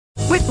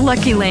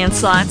Lucky Land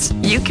Slots,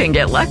 you can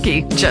get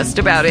lucky just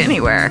about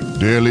anywhere.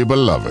 Dearly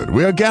beloved,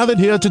 we are gathered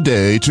here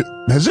today to...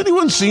 Has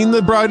anyone seen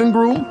the bride and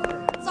groom?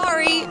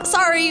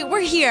 Sorry, we're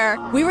here.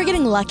 We were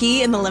getting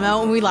lucky in the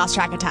limo and we lost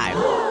track of time.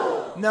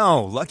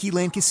 No, Lucky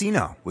Land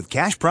Casino, with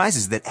cash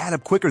prizes that add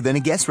up quicker than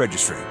a guest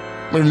registry.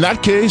 In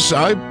that case,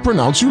 I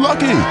pronounce you lucky.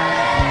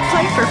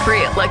 Play for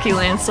free at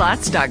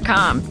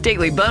LuckyLandSlots.com.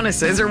 Daily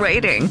bonuses are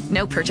waiting.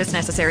 No purchase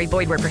necessary.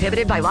 Void where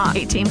prohibited by law.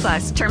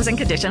 18+. Terms and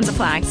conditions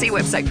apply. See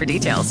website for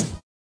details.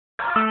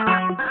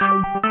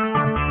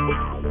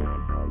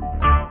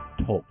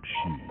 Talk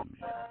shoes.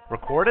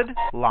 Recorded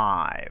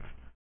live.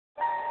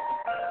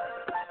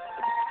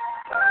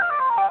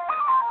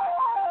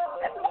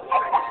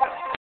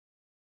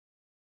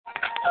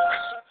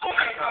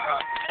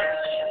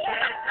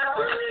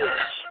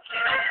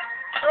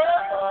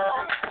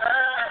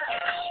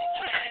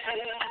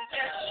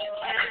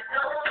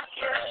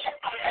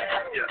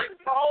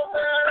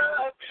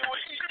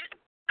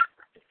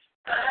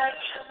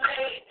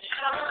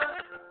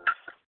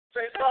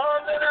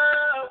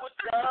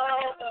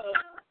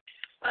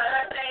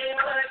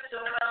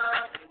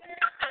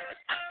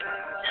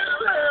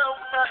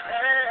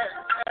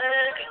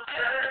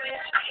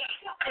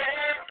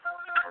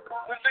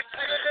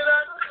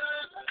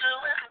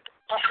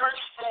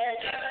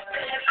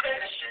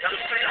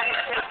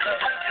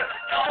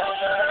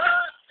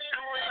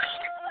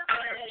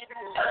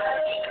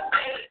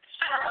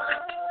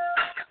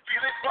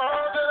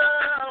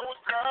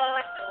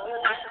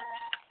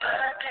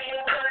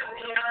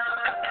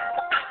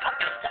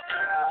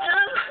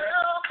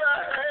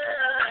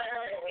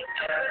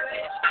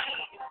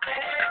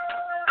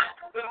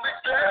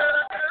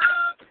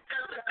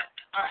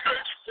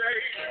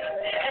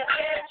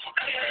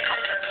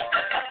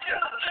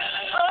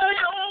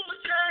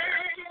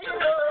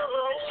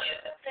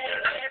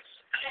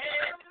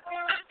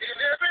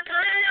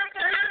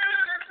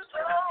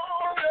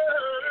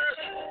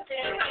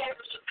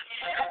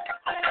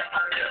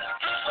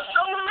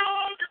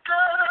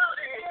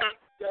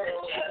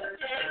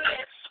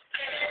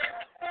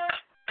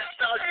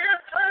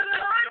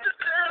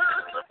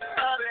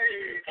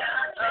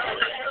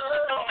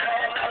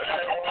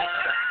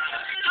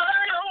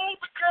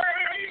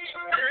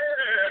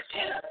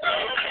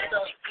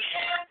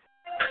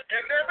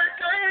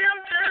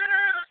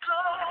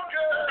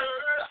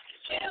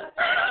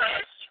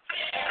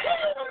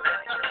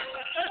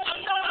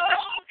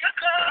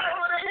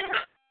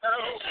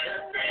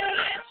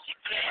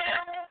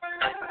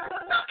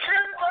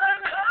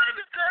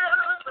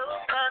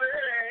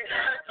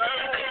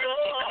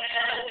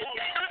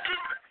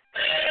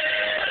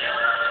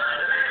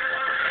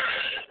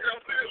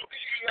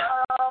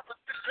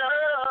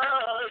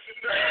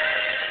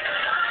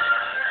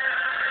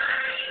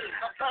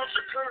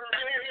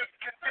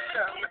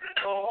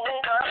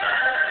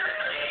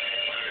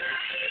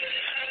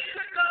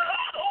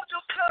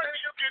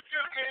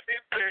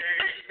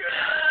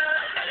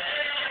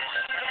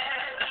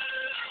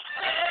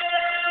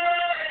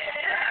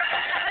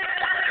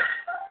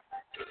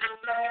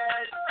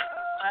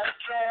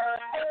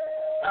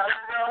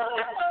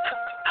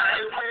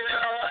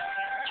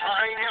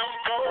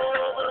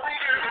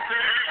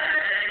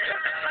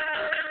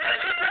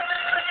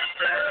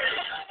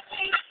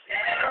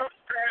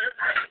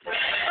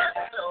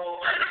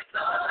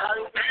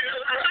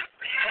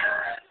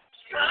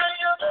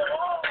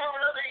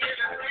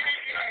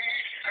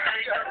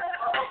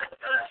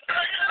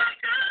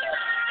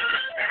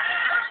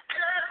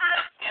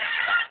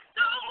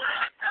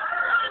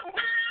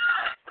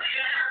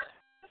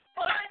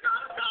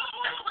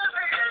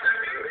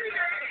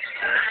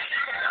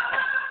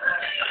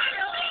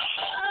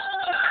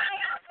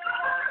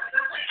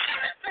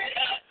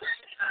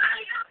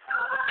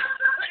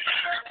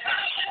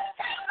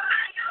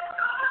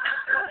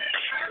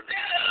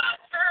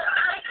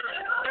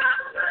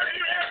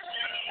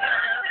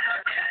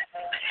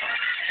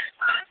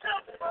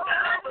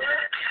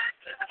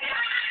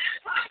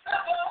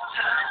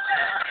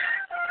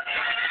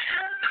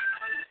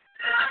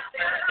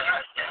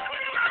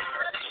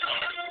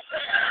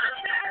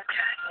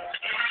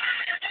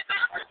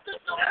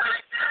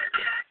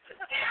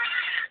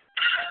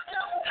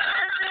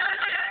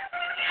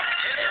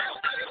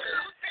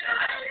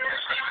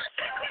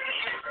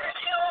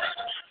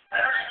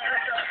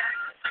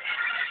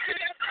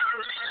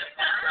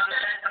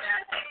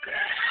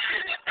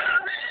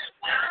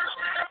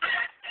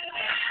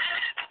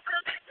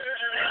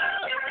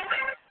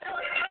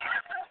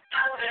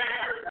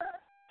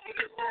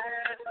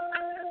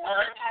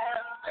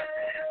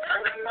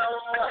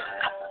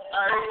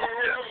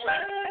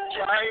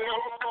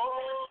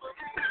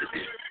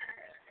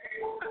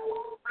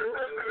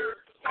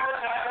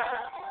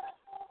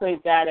 Praise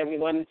God,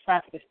 everyone. It's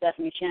Prophetess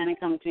Stephanie Shannon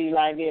coming to you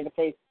live via the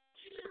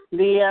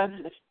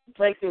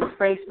Breakthrough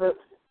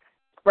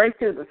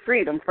the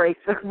Freedom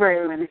Facebook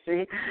Prayer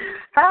Ministry.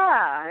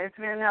 It's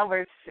been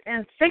over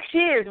in 6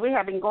 years. We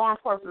have been going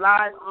forth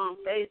live on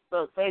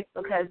Facebook.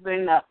 Facebook has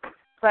been the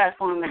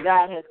platform that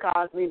God has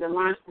caused me to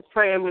launch this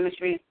prayer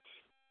ministry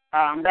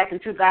back in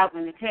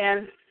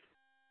 2010.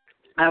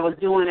 I was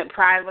doing it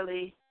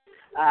privately.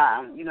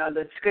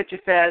 The scripture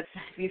says,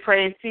 if you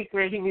pray in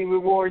secret, he will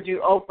reward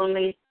you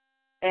openly.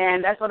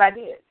 And that's what I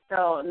did.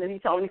 So, and then he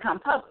told me to come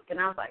public. And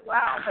I was like,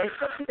 wow,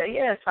 Facebook? He said,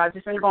 yes. So I've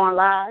just been going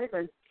live.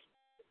 And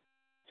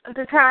at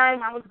the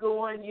time I was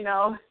going,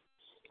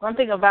 one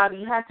thing about it,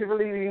 you have to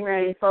really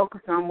remain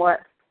focused on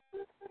what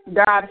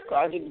God has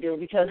called you to do.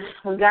 Because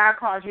when God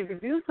calls you to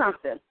do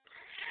something,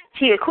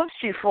 he equips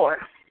you for it.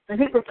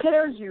 And he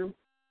prepares you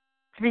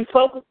to be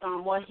focused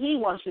on what he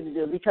wants you to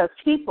do. Because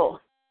people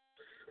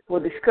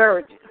will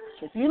discourage you.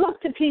 If you look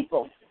to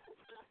people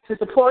to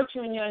support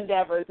you in your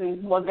endeavors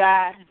and what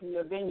God, in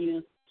your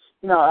venues,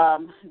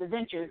 the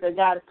ventures that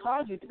God has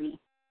called you to be,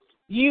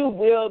 you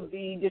will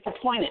be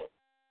disappointed.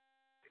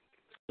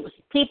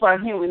 People are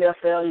human, they'll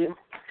fail you.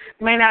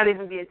 May not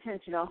even be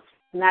intentional,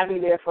 not be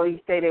there for you,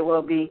 say they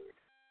will be,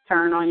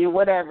 turn on you,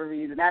 whatever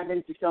reason. I've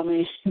been through so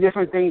many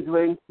different things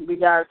with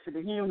regards to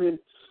the human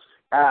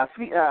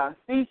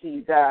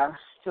species.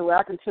 So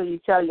I can tell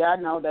you, I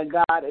know that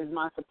God is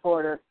my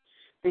supporter,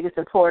 biggest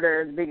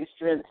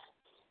strength.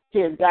 He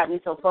has got me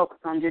so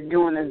focused on just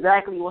doing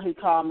exactly what he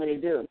called me to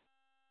do.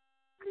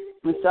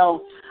 And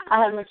so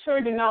I have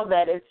matured to know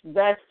that it's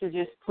best to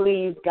just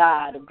please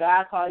God. If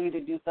God calls you to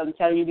do something,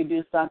 tell you to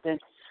do something,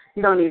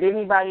 you don't need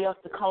anybody else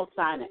to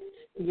co-sign it.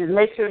 You just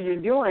make sure you're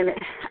doing it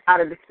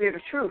out of the spirit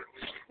of truth.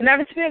 And out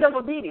of the spirit of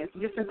obedience,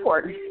 it's just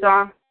important.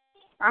 So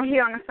I'm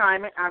here on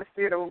assignment out of the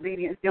spirit of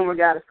obedience, doing what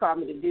God has called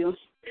me to do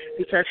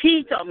because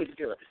he told me to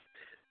do it.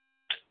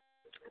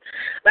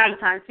 A lot of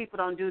times people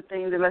don't do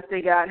things unless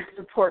they got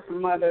support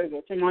from others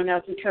or someone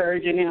else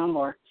encouraging them,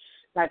 or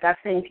like I've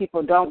seen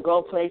people don't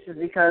go places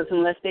because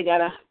unless they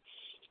got a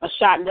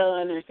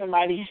shotgun or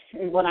somebody,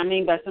 what I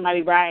mean by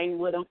somebody riding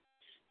with them,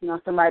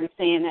 somebody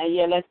saying that,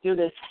 yeah, let's do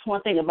this.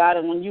 One thing about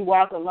it, when you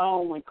walk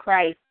alone with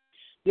Christ,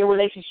 your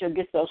relationship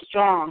gets so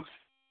strong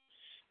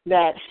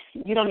that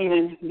you don't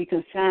even be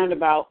concerned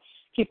about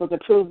people's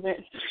approval,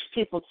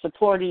 people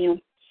supporting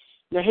you.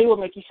 That he will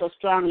make you so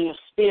strong in your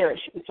spirit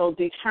and so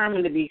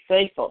determined to be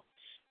faithful.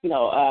 It's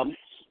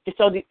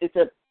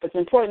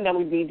important that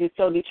we be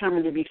so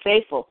determined to be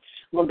faithful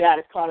what God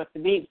has called us to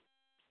be,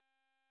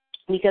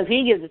 because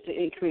he gives us the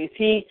increase.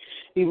 He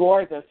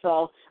rewards us.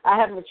 So I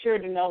have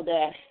matured to know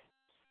that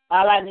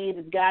all I need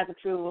is God's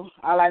approval.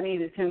 All I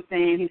need is him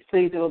saying he's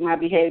pleased with my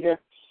behavior.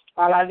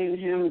 All I need is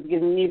him is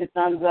giving me the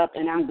thumbs up,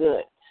 and I'm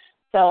good.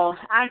 So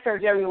I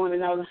encourage everyone to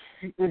know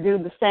to do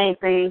the same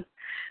thing.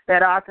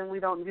 That often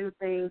we don't do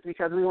things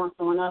because we want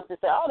someone else to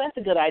say, oh, that's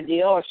a good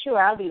idea, or sure,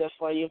 I'll be there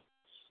for you.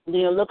 And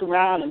then you look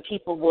around and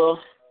people will,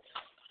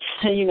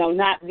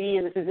 not be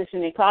in the position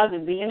they caused to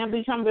be, and it'll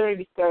become very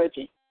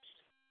discouraging.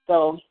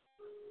 So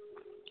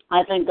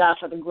I thank God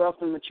for the growth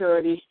and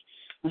maturity.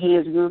 He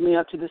has grew me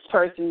up to this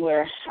person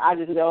where I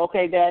just go,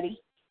 okay, Daddy,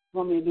 you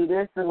want me to do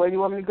this? And where do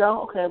you want me to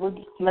go? Okay, well,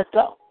 let's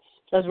go.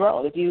 Let's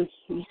roll. If you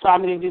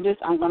told me to do this,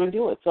 I'm going to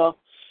do it. So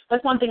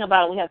that's one thing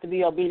about it. We have to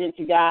be obedient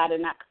to God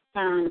and not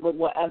concerned with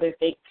what others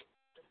think,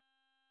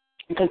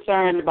 and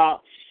concerned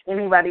about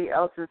anybody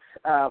else's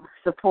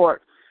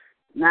support.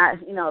 Not,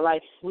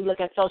 like we look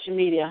at social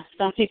media.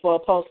 Some people will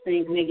post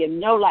things and they get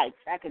no likes.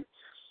 I could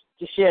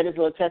just share this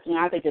little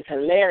testimony. I think it's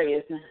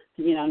hilarious,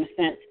 in a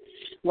sense.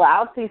 Well,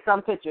 I'll see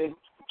some pictures,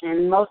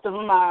 and most of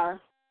them are,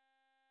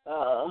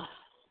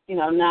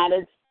 not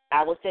as,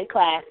 I would say,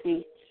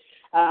 classy,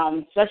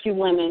 especially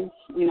women,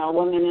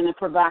 women in the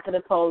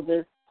provocative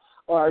poses,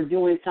 or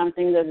doing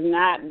something that's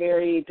not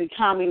very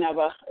becoming of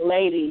a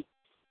lady,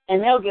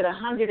 and they'll get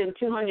 100 and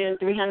 200 and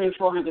 300 and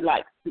 400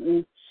 likes.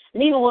 And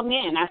even with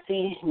men, I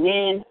see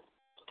men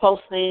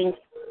post things,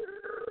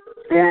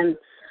 and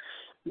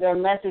their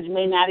message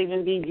may not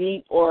even be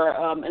deep or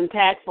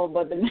impactful,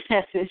 but the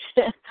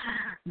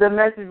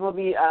message will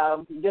be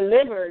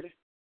delivered,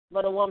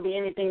 but it won't be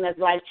anything that's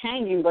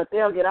life-changing, but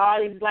they'll get all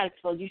these likes.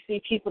 So you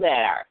see people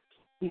that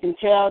you can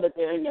tell that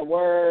they're in their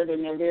word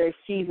and they're very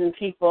seasoned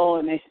people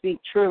and they speak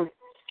truth.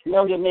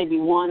 They'll get maybe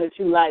 1 or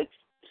 2 likes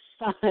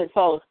on their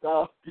post.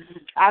 So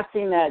I've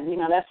seen that,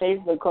 that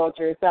Facebook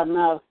culture is something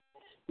else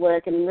where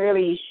it can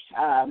really,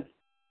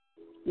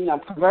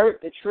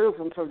 pervert the truth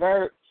and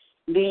pervert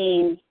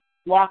being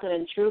walking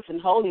in truth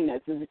and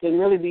holiness. It can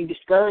really be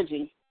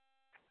discouraging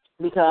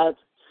because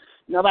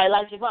nobody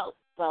likes your post.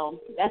 So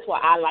that's why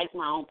I like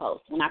my own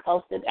post. When I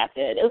posted, I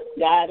said,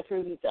 God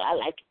approved it, so I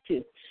like it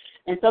too.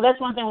 And so that's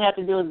one thing we have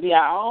to do is be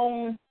our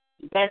own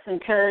best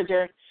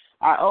encourager,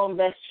 our own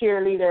best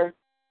cheerleader,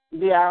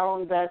 be our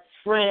own best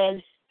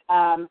friend,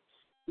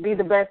 be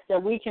the best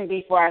that we can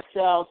be for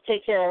ourselves,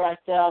 take care of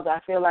ourselves. I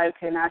feel like,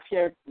 and I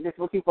share this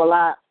with people a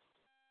lot,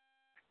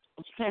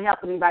 you can't help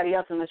anybody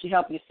else unless you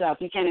help yourself.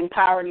 You can't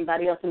empower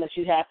anybody else unless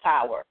you have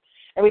power.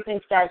 Everything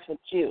starts with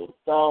you.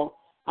 So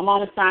I'm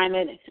on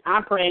assignment.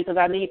 I'm praying because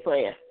I need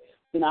prayer.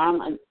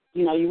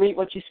 You reap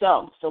what you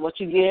sow. So what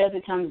you give,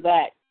 it comes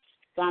back.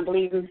 So I'm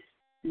believing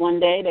one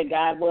day that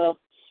God will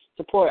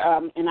support.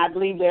 And I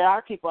believe there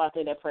are people out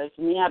there that pray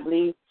for me. I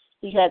believe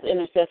he has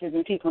intercessors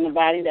and people in the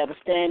body that will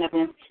stand up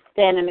and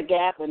stand in the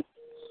gap and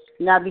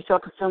not be so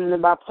consumed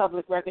about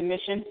public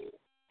recognition.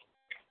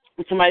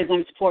 if somebody's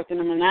going to support them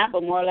or not,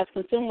 but more or less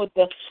consumed with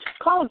the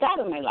call of God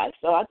in their life.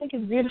 So I think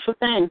it's a beautiful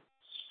thing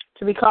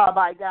to be called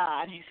by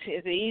God.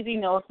 Is it easy?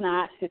 No, it's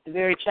not. It's a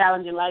very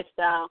challenging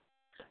lifestyle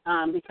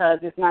because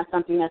it's not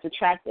something that's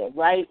attractive,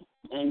 right?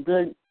 And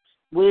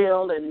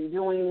goodwill and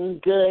doing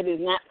good is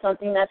not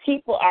something that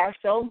people are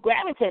so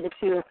gravitated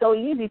to. It's so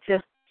easy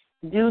to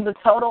do the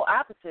total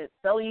opposite.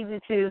 So easy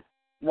to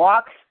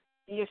walk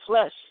in your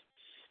flesh,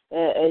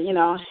 and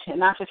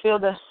not fulfill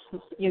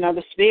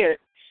the spirit.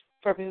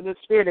 Purpose of the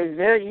spirit is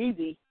very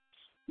easy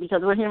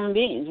because we're human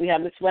beings. We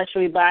have this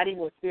fleshly body,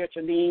 we're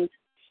spiritual beings,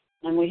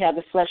 and we have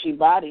this fleshly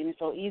body, and it's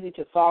so easy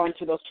to fall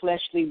into those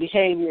fleshly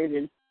behaviors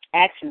and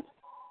actions.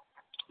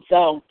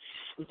 So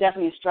it's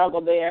definitely a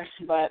struggle there,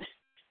 but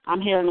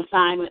I'm here on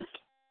assignment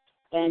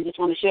and just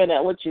want to share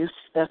that with you.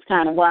 That's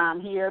kind of why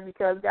I'm here,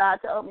 because God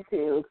told me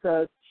to,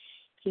 because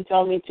he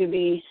told me to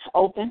be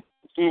open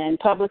and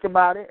public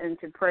about it and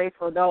to pray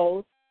for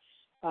those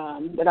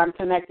that I'm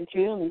connected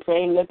to and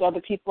pray and lift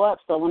other people up.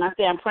 So when I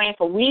say I'm praying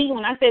for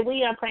when I say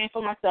we, I'm praying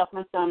for myself,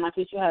 my son, my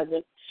future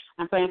husband.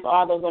 I'm praying for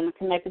all those I'm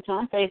connected to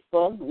on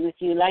Facebook. And if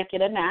you like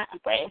it or not, I'm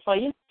praying for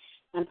you.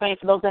 I'm praying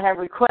for those that have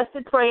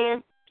requested prayer.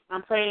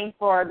 I'm praying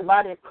for the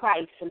body of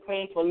Christ. I'm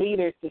praying for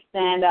leaders to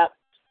stand up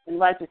in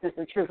righteousness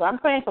and truth. I'm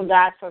praying for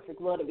God's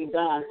perfect will to be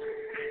done.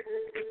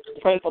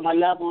 I'm praying for my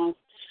loved ones,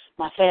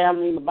 my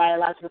family, my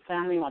biological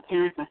family, my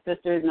parents, my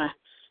sisters, my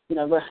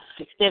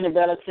extended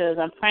relatives.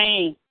 I'm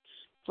praying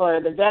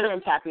for the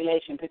veteran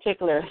population, in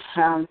particular,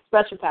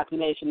 special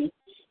population.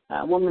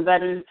 Women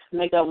veterans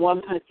make up 1%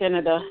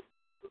 of the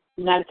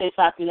United States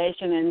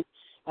population,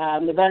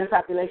 and the veteran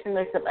population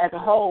makes up as a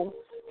whole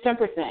 10%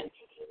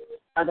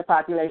 of the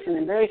population,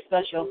 and very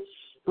special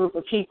group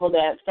of people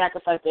that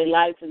sacrifice their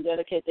lives and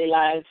dedicate their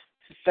lives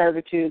to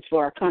servitude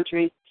for our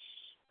country.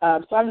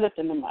 So I'm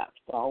lifting them up.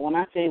 So when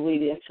I say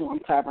we, that's who I'm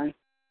covering.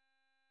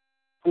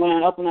 I'm going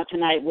to open up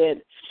tonight with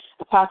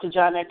Apostle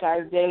John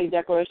Eckhart's daily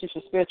declarations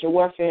for spiritual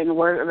warfare, and the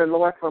word of the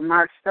Lord for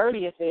March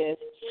 30th is,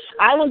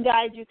 I will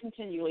guide you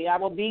continually. I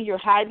will be your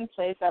hiding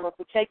place. I will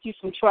protect you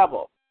from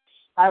trouble.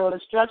 I will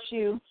instruct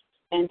you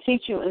and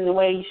teach you in the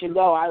way you should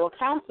go. I will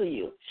counsel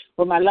you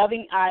with my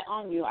loving eye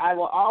on you. I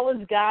will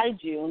always guide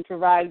you and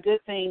provide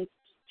good things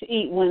to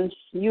eat when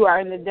you are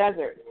in the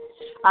desert.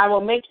 I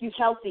will make you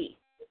healthy.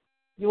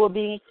 You will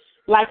be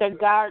like a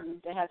garden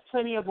that has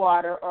plenty of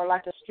water, or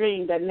like a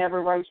stream that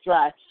never runs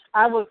dry.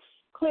 I will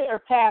clear a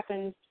path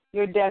in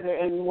your desert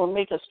and will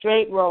make a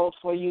straight road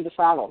for you to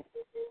follow.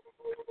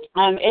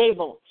 I am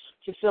able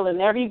to fill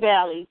in every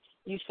valley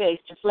you face,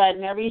 to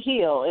flatten every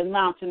hill and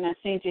mountain that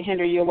seem to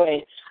hinder your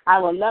way. I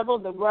will level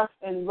the rough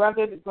and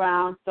rugged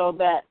ground so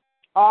that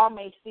all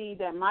may see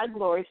that my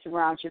glory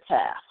surrounds your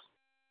path.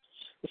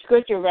 The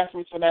scripture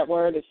reference for that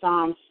word is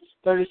Psalms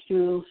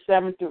 32,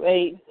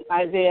 7-8,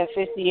 Isaiah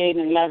 58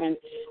 and 11,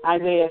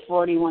 Isaiah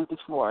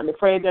 41-4. The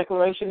prayer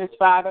declaration is,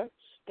 Father,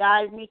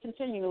 guide me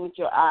continually with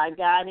your eye.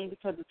 Guide me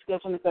because of the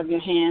skillfulness of your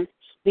hands.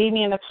 Lead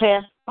me in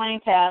the plain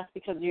path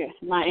because you're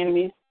my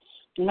enemies.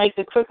 Make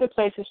the crooked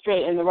places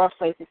straight and the rough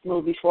places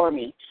smooth before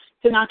me.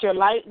 Send out your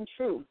light and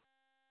truth.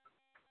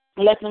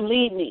 Let them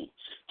lead me.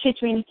 Teach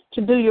me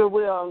to do your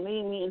will and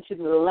lead me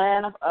into the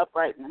land of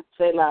uprightness.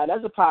 Say loud.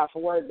 That's a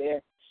powerful word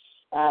there.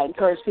 I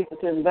encourage people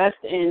to invest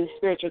in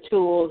spiritual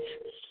tools.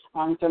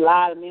 There's a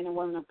lot of men and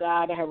women of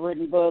God that have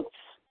written books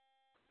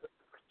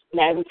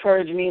that have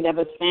encouraged me, that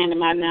have expanded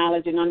my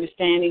knowledge and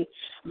understanding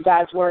of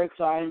God's word,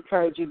 so I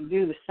encourage you to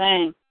do the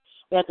same.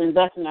 We have to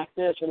invest in our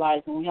spiritual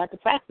life, and we have to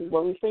practice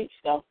what we preach.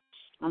 So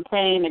I'm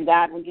praying that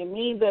God will give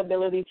me the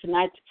ability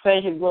tonight to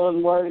pray his will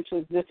and word into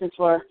existence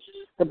for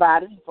the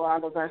body, for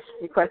all of us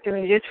requesting,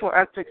 and just for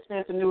us to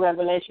experience a new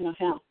revelation of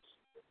him.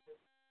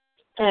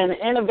 And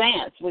in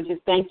advance, we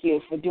just thank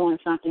you for doing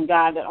something,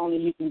 God, that only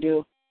you can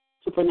do.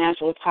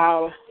 Supernatural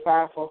power,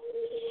 powerful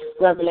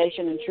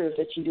revelation and truth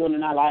that you're doing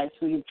in our lives.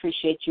 We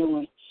appreciate you and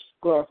we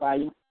glorify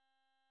you.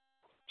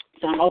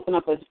 So I'm opening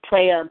up a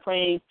prayer and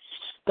praying.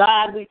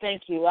 God, we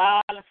thank you.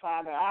 Abba,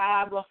 Father,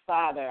 Abba,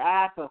 Father,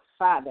 Abba,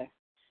 Father.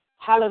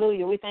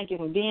 Hallelujah. We thank you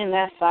for being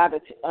that Father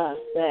to us,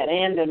 that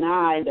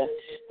Adonai,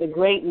 the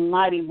great and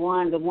mighty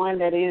one, the one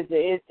that is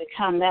to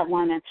come, that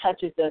one that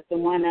touches us, the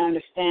one that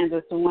understands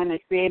us, the one that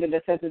created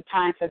us at a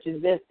time such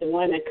as this, the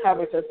one that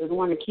covers us, the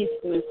one that keeps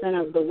us in the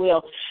center of the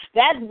will.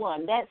 That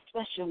one, that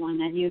special one,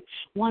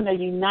 one that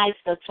unites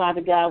us, Father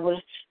God,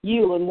 with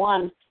you, and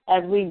one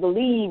as we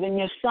believe in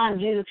your Son,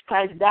 Jesus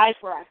Christ, died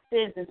for our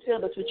sins and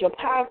filled us with your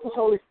powerful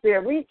Holy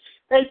Spirit. We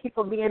thank you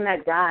for being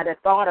that God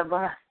that thought of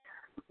us,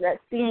 that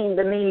seeing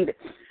the need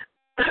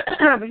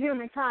of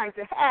humankind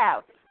to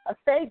have a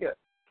Savior,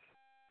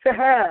 to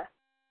have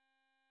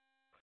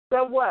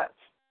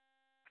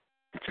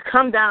to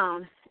come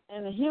down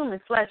in the human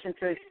flesh and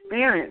to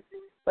experience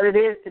what it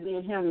is to be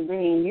a human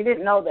being. You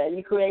didn't know that.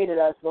 You created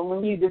us, but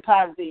when you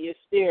deposited your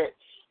spirit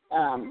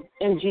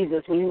in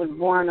Jesus, when he was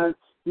born of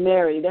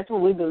Mary, that's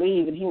what we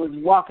believe, and he was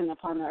walking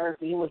upon the earth.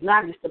 And he was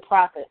not just a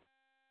prophet,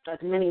 as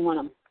many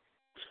want to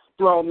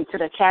throw him into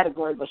that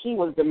category, but he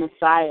was the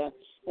Messiah,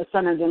 the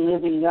Son of the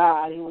living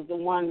God. He was the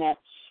one that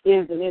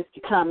is and is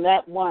to come,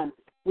 that one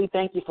We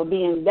thank you for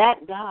being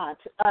that God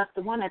to us,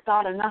 the one that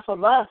thought enough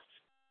of us.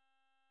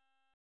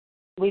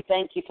 We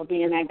thank you for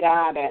being that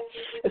God that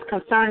is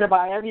concerned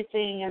about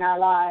everything in our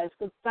lives,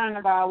 concerned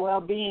about our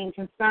well-being,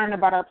 concerned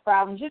about our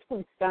problems, just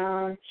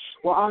concerned.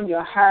 We're on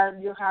your heart.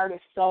 Your heart is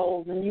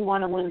souls, and you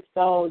want to win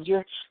souls.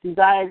 Your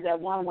desire is that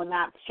one will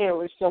not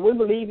perish. So we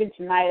believe in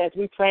tonight as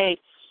we pray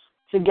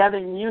together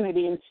in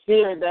unity and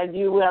spirit that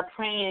you are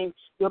praying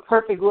your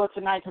perfect will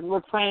tonight because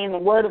we're praying the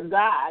word of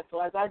God.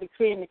 So as I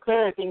decree and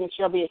declare a thing, it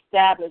shall be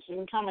established. And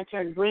we come into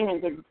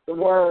agreement with the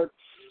word.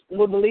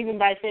 We're believing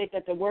by faith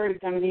that the word is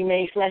going to be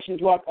made flesh and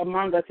dwell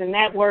among us, and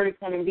that word is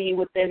going to be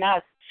within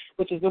us,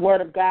 which is the word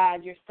of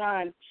God, your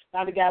Son,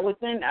 Father God,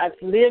 within us,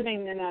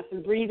 living in us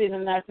and breathing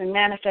in us and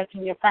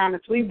manifesting your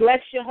promise. We bless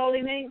your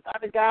holy name,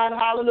 Father God.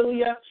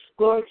 Hallelujah.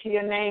 Glory to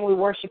your name. We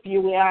worship you.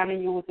 We honor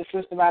you with the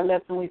fruits of our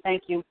lips, and we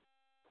thank you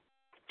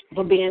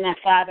for being that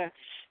Father,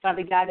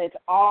 Father God, that's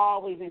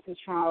always in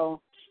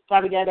control.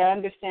 Father God, that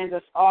understands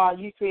us all.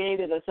 You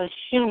created us as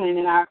human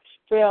in our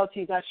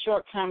frailties, our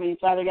shortcomings,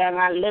 Father God, and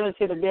our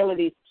limited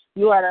abilities.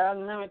 You are the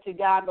unlimited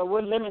God, but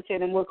we're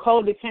limited and we're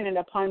codependent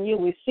upon you.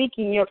 We're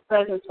seeking your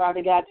presence,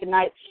 Father God,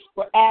 tonight.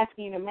 We're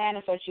asking you to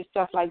manifest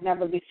yourself like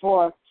never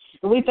before.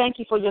 And we thank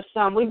you for your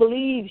Son. We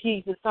believe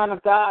he's the Son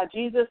of God,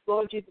 Jesus,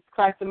 Lord Jesus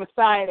Christ, the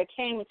Messiah that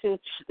came into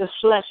the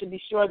flesh to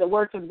destroy the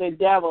works of the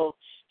devil.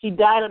 He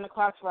died on the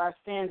cross for our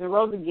sins and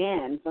rose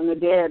again from the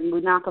dead. And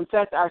we now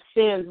confess our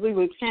sins. We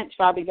repent,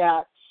 Father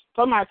God,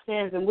 from our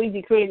sins, and we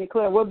decree and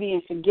declare we're being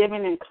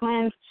forgiven and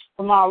cleansed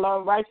from all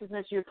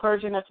unrighteousness. You're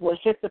purging us with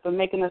hyssop and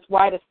making us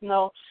white as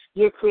snow.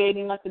 You're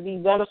creating us to be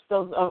vessels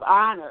of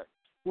honor,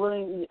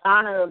 willing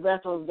honor of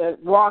vessels that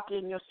walk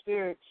in your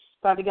spirit,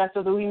 Father God,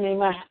 so that we may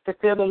not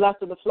fulfill the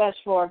lust of the flesh.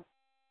 For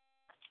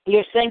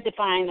you're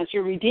sanctifying us.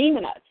 You're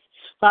redeeming us.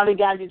 Father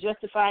God, you're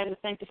justifying and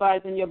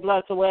sanctified in your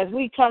blood. So as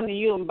we come to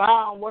you and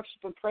bow and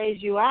worship and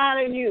praise you,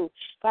 honor you,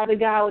 Father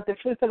God, with the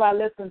fruits of our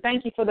lips, and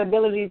thank you for the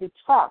ability to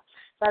talk.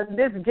 Father,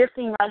 this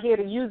gifting right here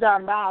to use our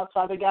mouths,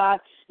 Father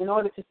God, in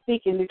order to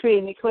speak and decree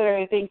and declare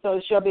anything so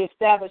it shall be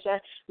established.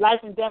 Life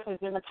and death is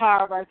in the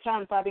power of our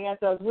tongue, Father God.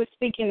 So as we're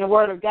speaking the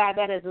word of God,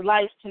 that is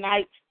life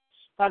tonight.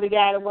 Father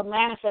God, it will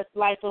manifest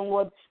life and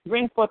will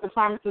bring forth the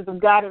promises of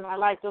God in our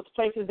life. Those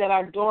places that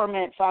are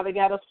dormant, Father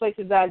God, those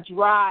places that are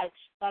dry,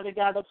 Father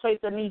God, those places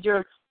that need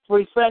your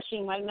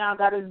refreshing right now,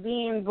 God, is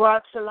being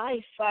brought to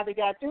life, Father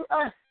God, through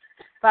us.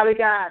 Father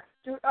God,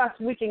 through us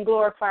we can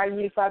glorify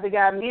you, Father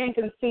God. Men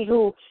can see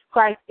who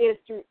Christ is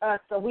through us.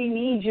 So we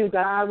need you,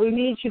 God. We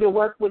need you to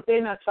work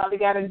within us, Father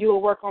God, and do a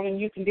work only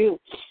you can do.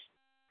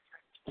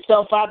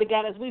 So, Father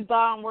God, as we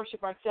bow and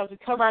worship ourselves, we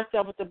cover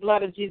ourselves with the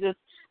blood of Jesus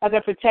as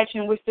our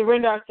protection. We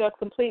surrender ourselves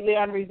completely,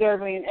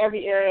 unreservedly in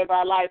every area of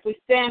our life. We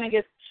stand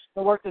against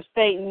the work of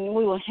Satan, and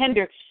we will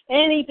hinder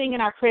anything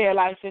in our prayer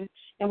life, and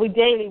we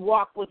daily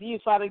walk with you,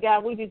 Father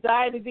God. We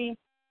desire to be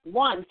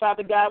one,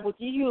 Father God, with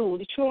you,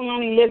 the true and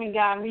only living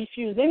God, and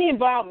refuse any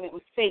involvement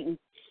with Satan,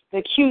 the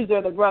accuser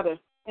of the brother.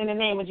 In the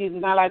name of Jesus.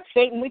 Now, like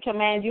Satan, we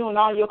command you and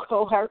all your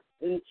cohorts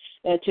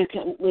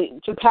to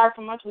depart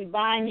from us. We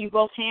bind you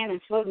both hand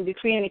and foot and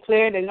decree and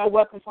declare that no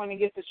weapon formed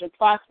against us shall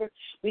prosper.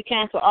 We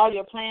cancel all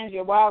your plans,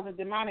 your wiles, and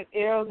demonic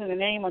arrows in the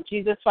name of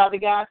Jesus, Father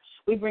God.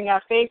 We bring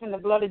our faith in the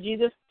blood of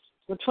Jesus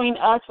between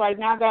us right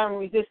now, God, and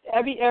resist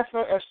every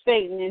effort of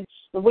Satan and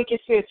the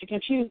wicked spirits to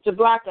confuse, to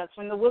block us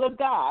from the will of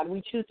God.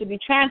 We choose to be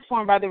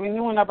transformed by the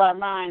renewing of our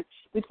minds.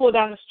 We pull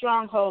down the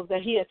strongholds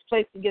that he has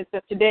placed against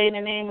us today in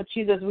the name of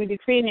Jesus. We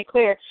decree and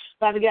declare,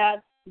 Father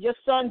God, your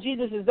Son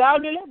Jesus is our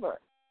deliverer.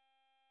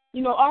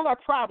 You know all our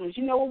problems.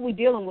 You know what we're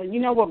dealing with. You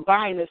know what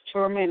binds us,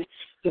 torment,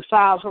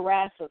 defile,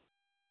 harass us.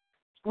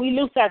 We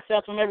loose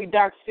ourselves from every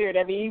dark spirit,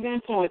 every evil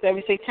influence,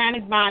 every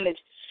satanic bondage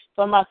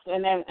from us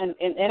and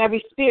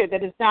every spirit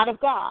that is not of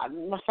God.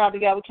 Father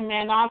God, we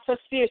command all such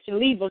spirits to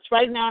leave us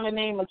right now in the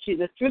name of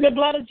Jesus. Through the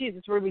blood of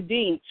Jesus, we're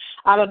redeemed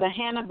out of the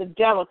hand of the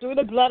devil. Through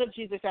the blood of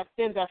Jesus, our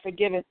sins are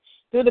forgiven.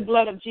 Through the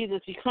blood of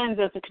Jesus, he cleanses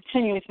us and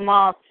continues from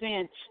all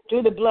sin.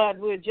 Through the blood,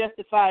 we're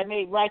justified,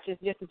 made righteous,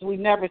 just as we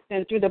never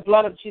sinned. Through the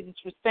blood of Jesus,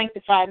 we're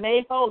sanctified,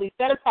 made holy,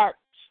 set apart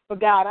for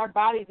God. Our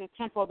bodies are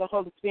temple of the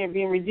Holy Spirit,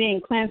 being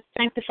redeemed, cleansed,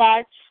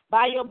 sanctified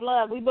by your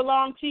blood. We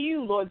belong to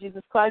you, Lord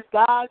Jesus Christ,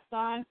 God,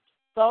 Son,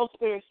 soul,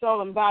 spirit,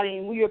 soul, and body,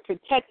 and we are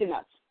protecting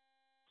us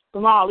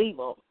from all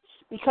evil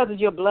because of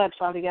your blood,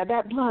 Father God.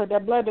 That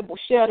blood that was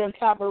shed on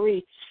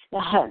Calvary.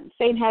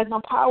 Satan has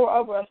no power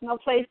over us, no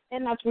place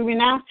in us. We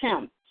renounce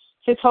him,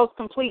 his host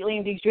completely,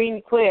 and decree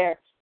and declare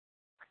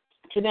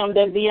to them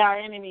that be our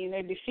enemy, and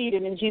they're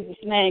defeated in Jesus'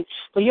 name.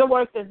 For your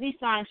word says, these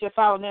signs shall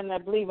follow them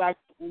that believe,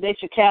 they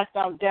shall cast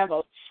out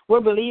devils. We're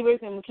believers,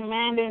 and we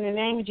command in the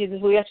name of Jesus,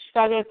 we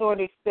exercise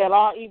authority to expel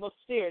all evil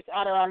spirits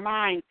out of our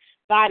mind,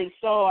 body,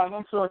 soul, our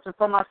influence,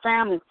 from our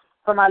family,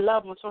 from our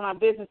loved ones, from our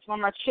business,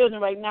 from our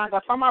children right now,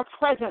 God, from our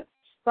presence,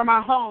 from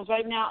our homes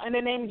right now. In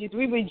the name of Jesus,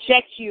 we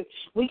reject you.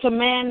 We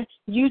command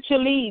you to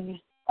lead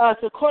us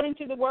according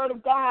to the word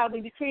of God. We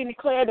decree and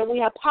declare that we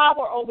have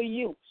power over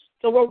you.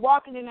 So we're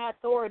walking in that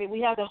authority.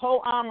 We have the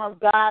whole armor of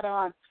God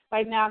on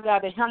right now,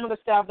 God, the helmet of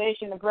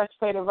salvation, the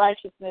breastplate of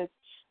righteousness,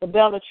 the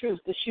belt of truth,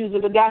 the shoes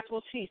of the gospel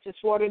of peace, the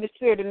sword of the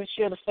Spirit, and the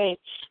shield of faith.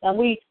 And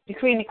we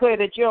decree and declare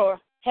that your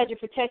hedge of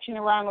protection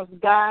around us,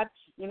 God,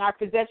 in our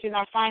possession,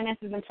 our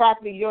finances, and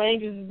property, your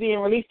angels is being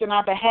released on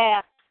our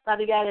behalf.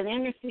 Father God, and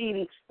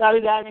interceding. Father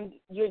God, and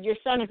your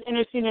Son is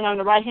interceding on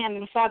the right hand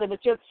of the Father,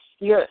 but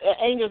your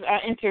angels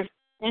are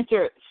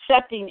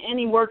intercepting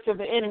any works of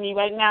the enemy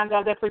right now,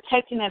 God. They're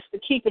protecting us, for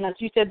keeping us.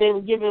 You said they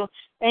would give your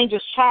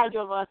angels charge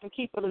over us and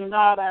keep us in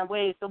all our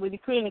ways. So we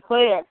decree and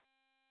declare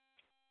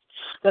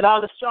that all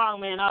the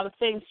strong men, all the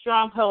same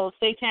strongholds,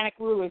 satanic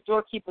rulers,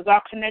 doorkeepers,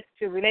 all connected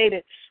to,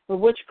 related with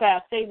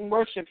witchcraft, Satan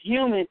worship,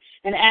 human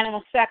and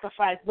animal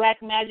sacrifice,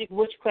 black magic,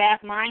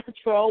 witchcraft, mind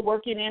control,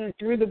 working in and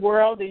through the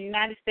world, the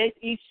United States,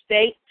 each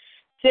state,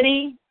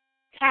 city,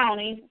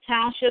 county,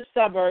 township,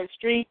 suburb,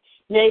 street,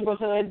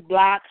 neighborhood,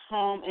 block,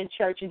 home, and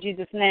church, in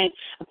Jesus' name.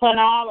 Upon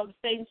all of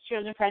Satan's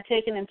children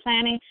partaking and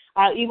planning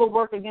our evil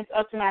work against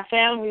us and our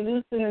family, we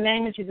loose in the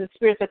name of Jesus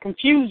spirits of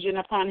confusion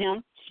upon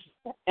him,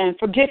 and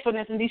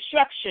forgetfulness and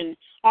destruction.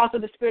 Also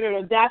the spirit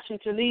of adoption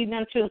to lead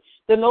them to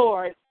the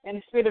Lord, and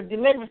the spirit of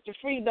deliverance to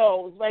free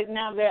those right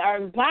now that are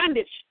in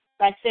bondage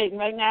by Satan.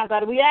 Right now,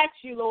 God, we ask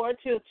you, Lord,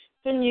 to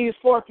send you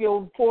forth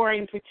your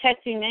pouring,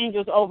 protecting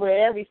angels over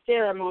every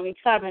ceremony,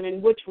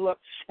 covenant, witchcraft,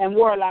 and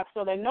warlock,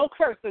 so that no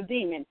curse or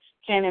demon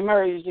can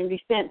emerge and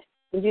be sent.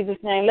 In Jesus'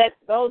 name, let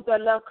those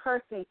that love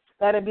cursing,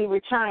 let it be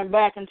returned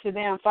back unto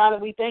them. Father,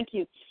 we thank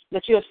you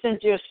that you have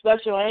sent your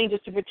special angels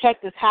to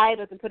protect us,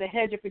 hide us, and put a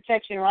hedge of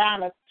protection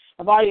around us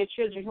of all your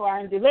children who are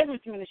in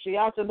deliverance ministry,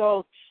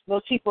 also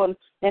those people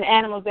and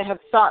animals that have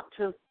sought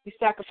to be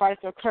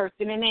sacrificed or cursed.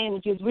 In the name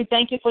of Jesus, we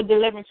thank you for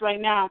deliverance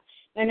right now.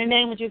 In the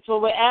name of Jesus,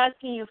 we're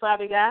asking you,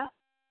 Father God,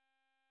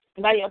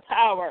 by your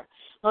power,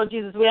 Lord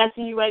Jesus, we're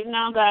asking you right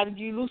now, God, that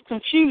you lose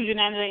confusion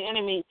under the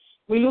enemy.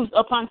 We lose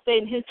upon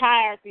Satan his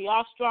hierarchy,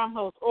 all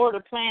strongholds, order,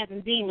 plans,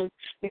 and demons,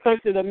 the curse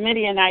of the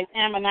Midianites,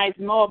 Ammonites,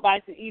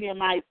 Moabites, and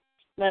Edomites.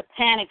 Let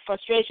panic,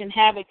 frustration,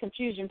 havoc,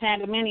 confusion,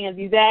 pandemonium,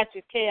 disaster,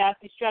 chaos,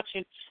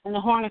 destruction, and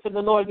the hornets of the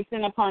Lord be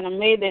sent upon them.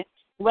 May the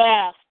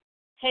wrath,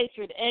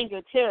 hatred,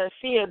 anger, terror,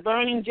 fear,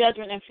 burning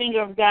judgment, and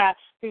finger of God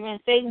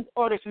prevent Satan's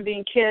orders from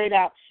being carried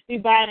out. We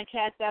bind and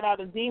cast out all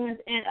the demons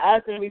in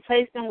us and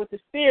replace them with the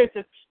spirits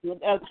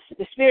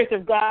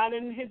of God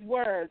and his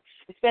word.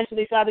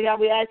 Especially, Father God,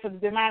 we ask for the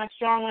demonic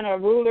strongmen or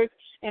rulers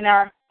in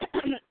our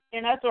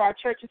in us or our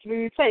churches to be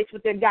replaced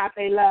with the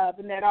agape love,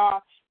 and that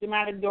all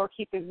demonic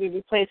doorkeepers be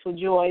replaced with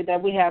joy,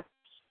 that we have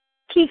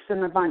peace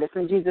and abundance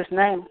in Jesus'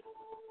 name.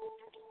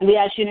 And we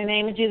ask you in the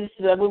name of Jesus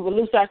that we will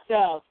loose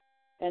ourselves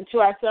and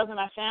to ourselves and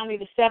our family,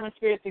 the seven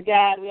spirits of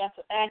God. We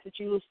also ask that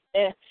you loose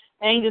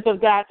angels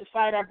of God to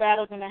fight our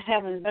battles in the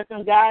heavens. Let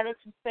them guard us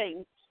from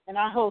Satan, and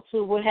our hopes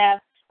who would have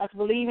us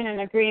believing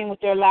and agreeing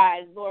with their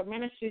lives. Lord,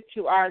 minister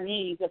to our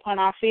needs. Upon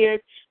our fears,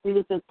 we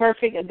loose the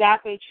perfect,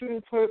 agape,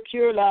 true,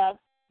 pure love,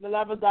 the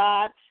love of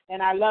God,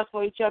 and our love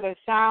for each other,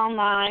 sound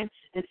mind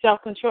and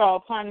self-control.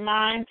 Upon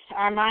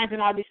our minds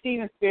and our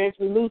deceiving spirits,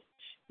 we loose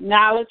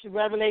knowledge,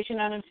 revelation,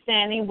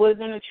 understanding,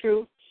 wisdom, and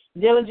truth,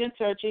 diligent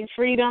searching,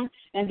 freedom,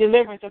 and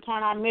deliverance.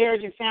 Upon our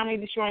marriage and family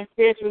destroying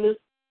spirits, we loose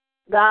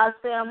God's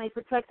family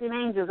protecting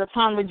angels.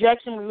 Upon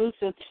rejection, we loose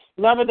the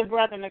love of the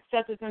brethren,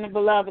 acceptance in the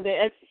beloved,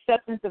 the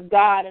acceptance of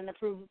God, and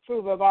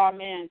approval of all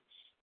men.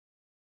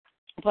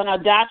 Upon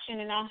adoption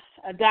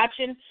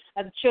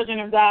of the children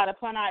of God.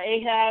 Upon our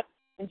Ahab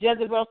and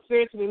Jezebel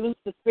spirits, we loose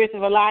the spirits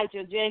of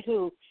Elijah,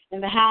 Jehu,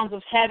 and the hounds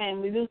of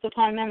heaven. We loose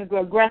upon them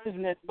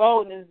aggressiveness,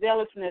 boldness,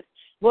 zealousness,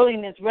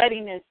 willingness,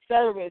 readiness,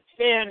 service,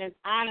 fairness,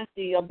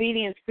 honesty,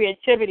 obedience,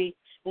 creativity,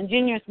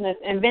 ingenuousness,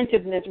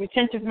 inventiveness,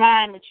 retentive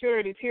mind,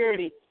 maturity,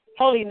 purity,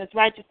 holiness,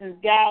 righteousness,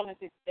 godliness,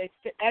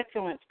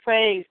 excellence,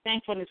 praise,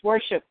 thankfulness,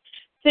 worship,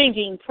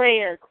 singing,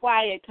 prayer,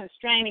 quiet,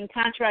 constraining,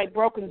 contrite,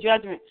 broken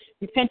judgment,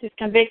 repentance,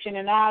 conviction,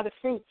 and all the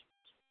fruits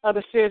of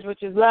the spirits,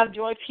 which is love,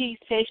 joy, peace,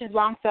 patience,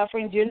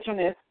 long-suffering,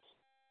 gentleness,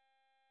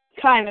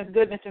 kindness,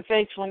 goodness, and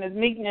faithfulness,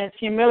 meekness,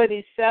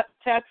 humility,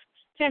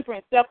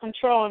 temperance,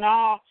 self-control, and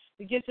all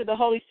the gifts of the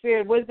Holy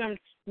Spirit, wisdom,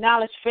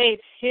 knowledge, faith,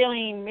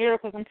 healing,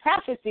 miracles, and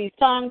prophecies,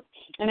 tongues,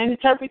 and an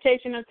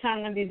interpretation of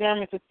tongues and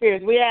discernment of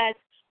spirits. We ask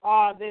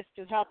all this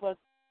to help us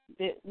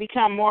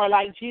become more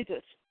like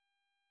Jesus,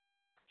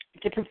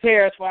 to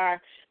prepare us for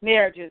our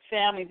marriages,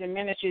 families, and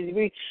ministries.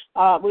 We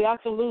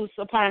also loose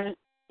upon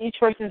each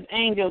person's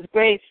angels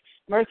grace,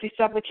 mercy,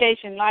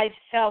 supplication, life,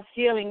 health,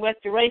 healing,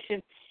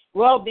 restoration,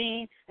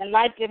 well-being, and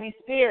life-giving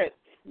spirit.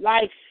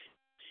 Life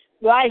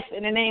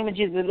in the name of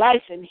Jesus,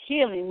 life and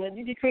healing. When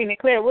you decree and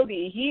declare, we're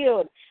being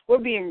healed, we're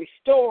being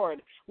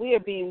restored, we are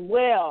being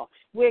well,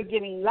 we're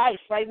getting life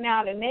right now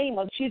in the name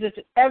of Jesus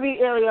in every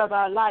area of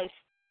our life.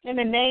 In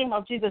the name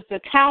of Jesus, the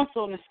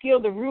counsel and the skill,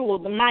 the rule,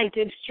 the might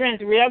and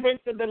strength,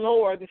 reverence of the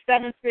Lord, the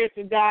seven spirits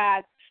of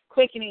God,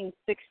 quickening,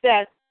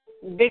 success,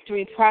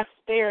 victory,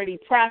 prosperity,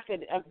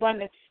 profit,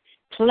 abundance,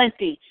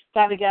 plenty.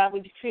 Father God,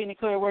 we decree and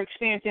declare we're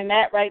experiencing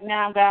that right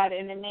now, God,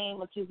 in the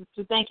name of Jesus.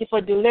 We thank you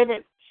for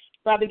deliverance,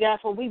 Father God,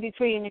 for we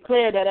decree and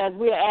declare that as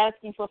we are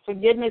asking for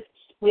forgiveness,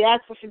 we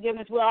ask for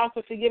forgiveness, we're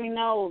also forgiving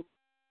those,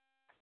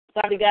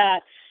 Father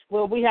God,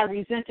 where we have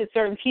resented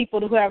certain people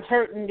who have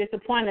hurt and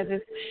disappointed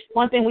us.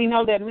 One thing we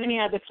know that many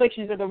are the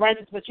afflictions of the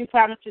righteous, but you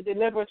promise to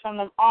deliver us from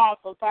them all.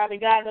 So, Father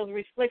God, those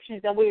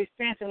afflictions that we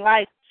experience in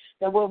life,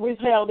 that we're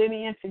withheld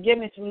any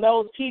unforgiveness from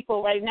those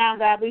people right now,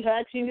 God, we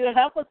ask you to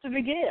help us to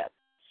forgive.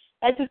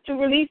 Ask us to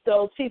release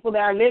those people that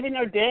are living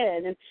or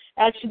dead, and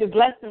ask you to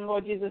bless them,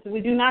 Lord Jesus.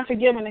 We do not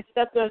forgive and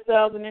accept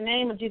ourselves. In the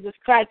name of Jesus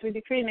Christ, we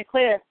decree and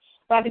declare,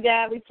 Father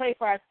God, we pray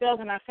for ourselves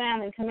and our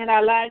family and commit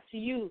our lives to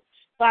you.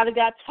 Father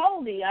God,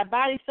 totally, our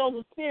body, souls,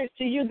 and spirits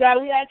to you.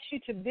 God, we ask you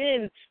to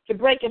bend, to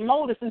break, and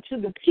mold us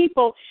into the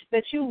people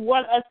that you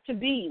want us to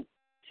be.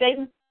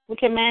 Satan, we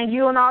command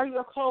you and all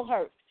your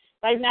cohorts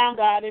right now,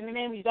 God, in the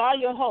name of Jesus, all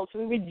your hosts,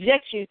 we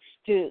reject you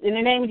in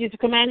the name of Jesus,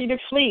 command you to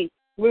flee.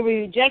 We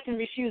reject and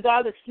refuse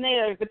all the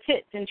snares, the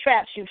pits, and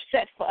traps you've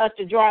set for us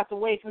to draw us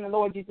away from the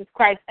Lord Jesus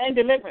Christ and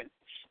deliverance.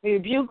 We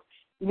rebuke,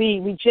 we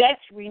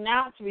reject,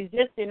 renounce,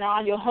 resist in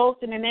all your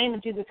hosts in the name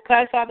of Jesus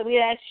Christ. Father, we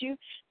ask you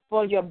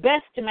for your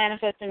best to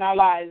manifest in our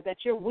lives, that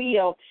your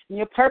will and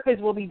your purpose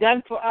will be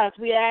done for us.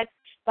 We ask,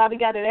 Father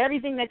God, that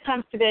everything that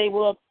comes today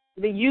will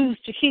be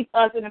used to keep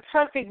us in the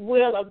perfect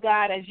will of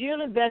God as you're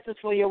the vessels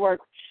for your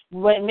work.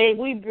 May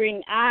we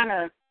bring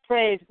honor,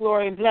 praise,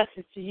 glory, and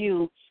blessings to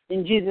you.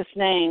 In Jesus'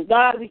 name.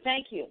 God, we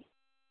thank you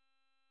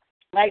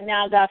right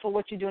now, God, for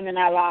what you're doing in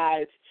our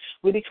lives.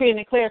 We decree and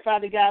declare,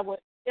 Father God,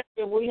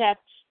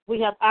 we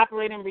have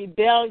operated in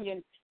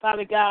rebellion,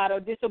 Father God,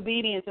 or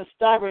disobedience, or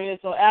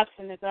stubbornness, or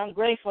abstinence, or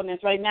ungratefulness.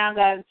 Right now,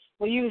 God,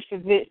 for you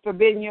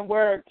forbidden your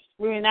word.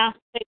 We renounce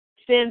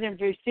sins and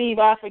receive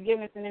our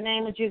forgiveness in the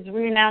name of Jesus.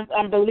 We renounce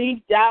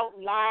unbelief, doubt,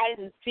 lies,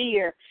 and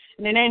fear.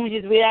 In the name of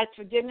Jesus, we ask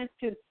forgiveness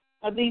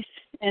of these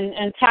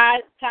and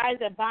ties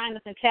that bind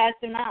us and cast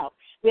them out.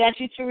 We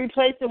ask you to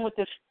replace them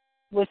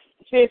with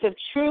spirits of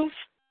truth,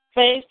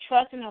 faith,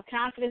 trust, and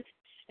confidence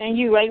in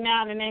you right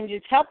now in the name of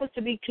Jesus. Help us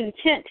to be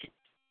content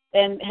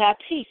and have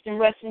peace and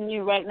rest in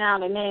you right now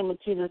in the name of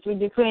Jesus. We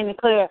decree and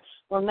declare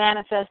we're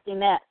manifesting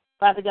that,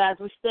 Father God, as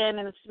we stand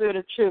in the spirit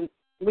of truth.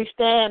 We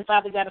stand,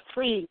 Father God,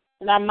 free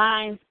in our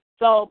minds,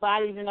 soul,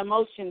 bodies, and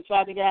emotions,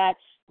 Father God.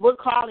 We're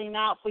calling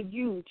out for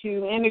you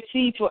to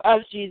intercede for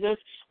us, Jesus.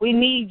 We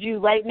need you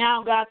right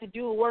now, God, to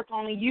do a work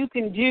only you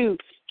can do,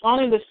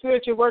 only the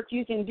spiritual work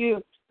you can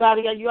do.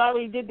 Father God, you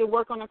already did the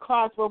work on the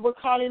cross, but we're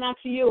calling out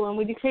to you, and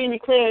we decree and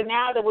declare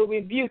now that we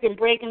rebuke and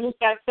break and loose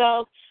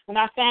ourselves and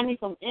our family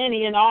from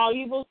any and all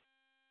evil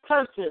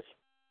curses,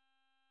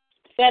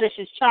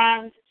 fetishes,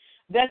 charms,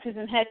 vexes,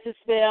 and hexes,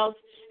 spells,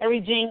 every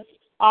jinx,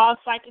 all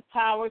psychic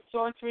powers,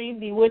 sorcery,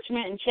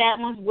 bewitchment,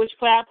 enchantments,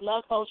 witchcraft,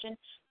 love potion,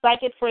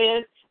 psychic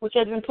prayers, which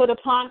has been put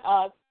upon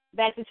us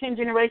back to 10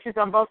 generations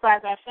on both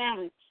sides of our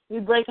family. We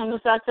break and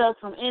loose ourselves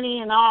from any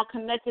and all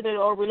connected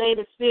or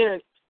related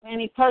spirits,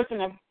 any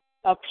person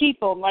of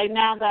people right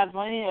now, God,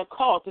 from any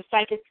occult or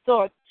psychic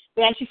source.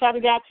 We ask you, Father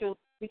God, to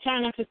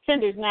return them to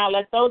senders now.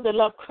 Let those that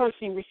love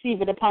cursing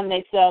receive it upon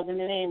themselves in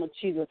the name of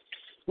Jesus.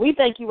 We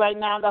thank you right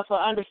now, God, for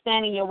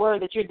understanding your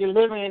word, that you're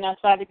delivering us,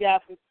 Father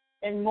God, from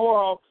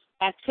immoral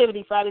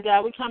activity, Father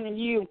God. We come to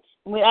you,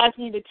 and we're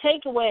asking you to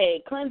take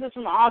away, cleanse us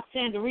from all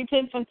sins, and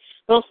repent from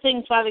those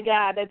things, Father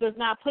God, that does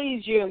not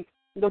please you.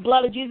 The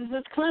blood of Jesus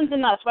is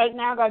cleansing us right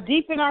now, God,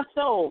 deep in our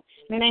soul.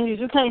 In the name of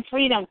Jesus, we claim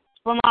freedom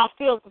from all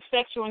filth,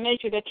 effectual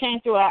nature that came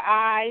through our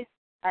eyes,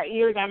 our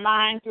ears, our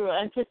mind, through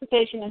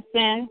anticipation and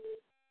sin.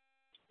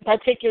 In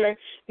particular,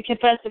 we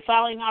confess the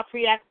following: our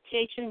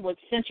preoccupation with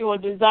sensual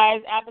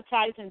desires,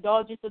 appetites,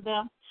 indulgence of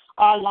them,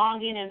 our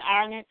longing and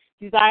ardent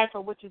desire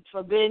for which is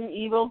forbidden,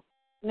 evil,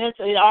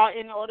 all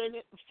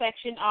inordinate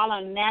affection, all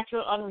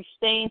unnatural,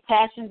 unrestrained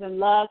passions and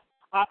love,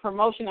 our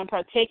promotion and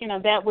partaking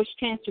of that which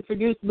tends to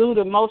produce lewd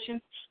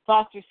emotions,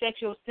 foster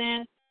sexual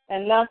sin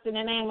and lust in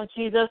the name of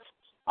Jesus,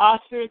 all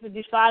spirits of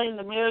defiling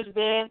the marriage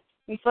bed.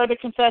 We further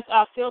confess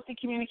our filthy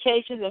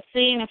communications,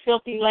 obscene and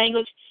filthy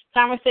language,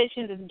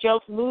 conversations and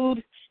jokes,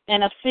 lewd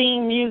and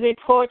obscene music,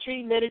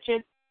 poetry, literature,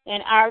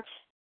 and arts,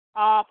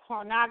 all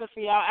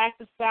pornography, all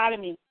acts of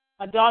sodomy,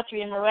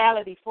 adultery,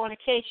 immorality,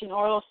 fornication,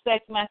 oral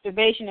sex,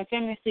 masturbation,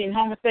 effeminacy, and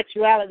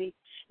homosexuality.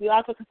 We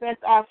also confess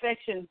our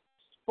affection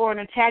for an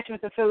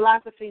attachment to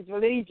philosophies,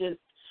 religions,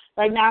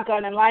 right now,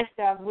 God, and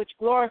lifestyles which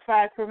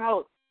glorify,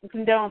 promote, and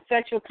condone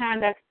sexual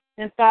conduct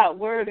in thought,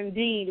 word, and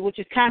deed, which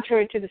is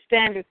contrary to the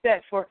standards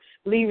set for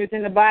believers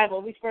in the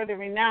Bible. We further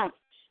renounce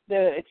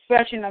the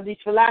expression of these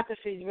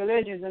philosophies,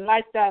 religions, and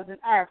lifestyles in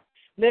art,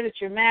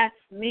 literature, mass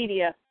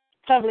media,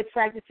 public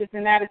practices,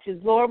 and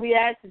attitudes. Lord, we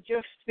ask that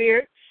your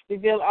spirit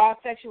reveal all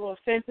sexual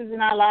offenses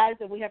in our lives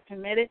that we have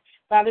committed.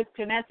 Father,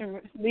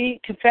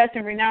 we confess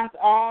and renounce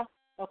all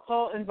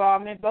occult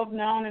involvement, both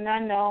known and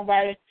unknown,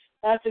 by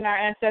us and our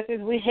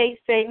ancestors. We hate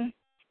Satan,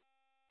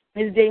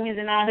 his demons,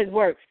 and all his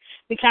works.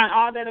 We count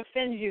all that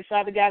offends you,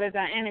 Father God, as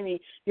our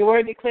enemy. Your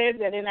word declares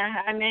that in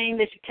our name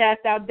they should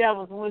cast out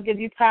devils, and we'll give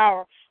you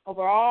power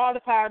over all the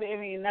power of the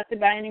enemy, and nothing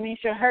by any means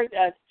shall hurt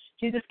us.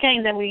 Jesus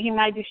came that he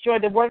might destroy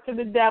the works of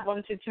the devil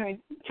and to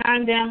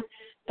turn them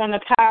from the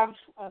power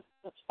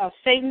of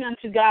Satan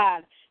unto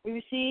God. We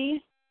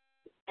receive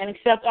and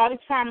accept all these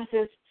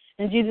promises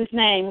in Jesus'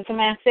 name. We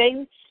command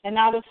Satan and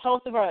now this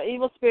host of our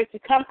evil spirits to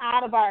come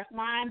out of our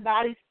mind,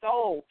 body,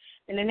 soul.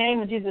 In the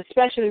name of Jesus,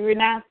 especially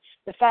renounce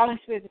the following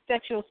spirits of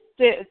sexual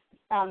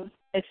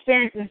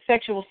experiencing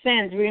sexual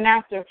sins. We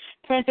renounce the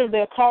prince of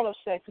the occult of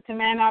sex. We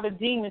command all the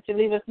demons to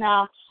leave us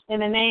now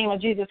in the name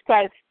of Jesus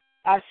Christ,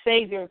 our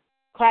Savior.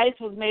 Christ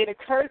was made a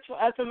curse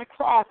for us on the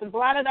cross and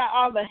blotted out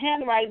all the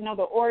handwriting of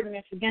the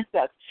ordinance against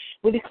us.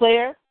 We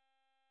declare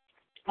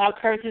our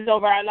curses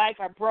over our life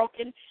are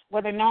broken,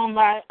 whether known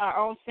by our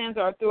own sins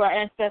or through our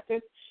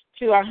ancestors,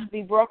 to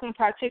be broken,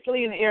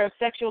 particularly in the area of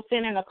sexual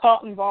sin and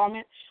occult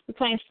involvement. We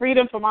claim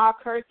freedom from all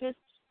curses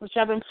which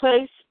have been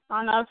placed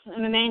on us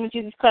in the name of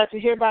Jesus Christ. We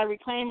hereby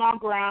reclaim all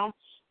ground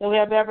that we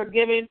have ever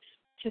given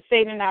to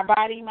Satan in our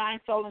body,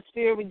 mind, soul, and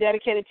spirit. We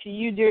dedicate it to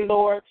you, dear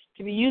Lord,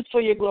 to be used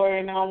for your glory.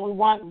 And we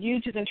want you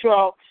to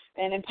control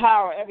and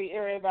empower every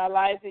area of our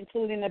lives,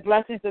 including the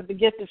blessings of the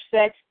gift of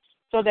sex,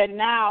 so that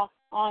now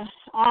on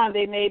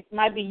they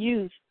might be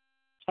used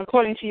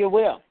according to your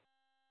will.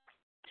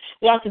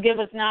 We also give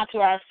us now to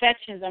our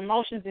affections,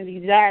 emotions, and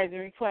desires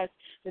and requests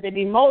that they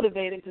be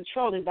motivated and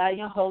controlled by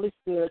your Holy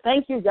Spirit.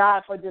 Thank you,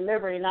 God, for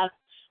delivering us.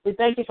 We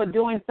thank you for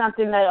doing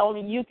something that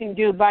only you can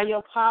do by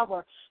your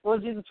power.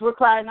 Lord Jesus, we're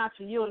crying out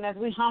to you, and as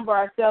we humble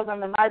ourselves on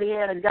the mighty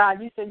hand of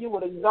God, you said you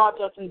would exalt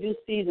us in due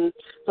season.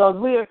 So as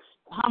we're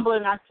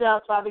humbling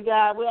ourselves, Father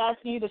God, we're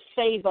asking you to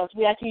save us.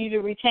 We're asking you to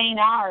retain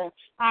our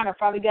honor,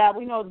 Father God.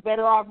 We know it's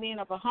better off being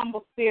of a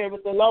humble spirit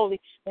with the lowly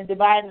than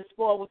dividing the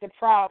spoil with the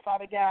proud,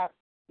 Father God.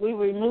 We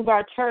remove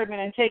our turban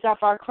and take off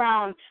our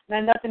crown.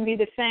 Let nothing be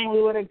the same.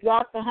 We would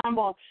exalt the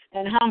humble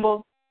and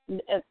humble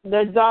the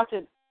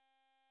exalted.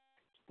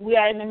 We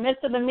are in the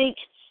midst of the meek,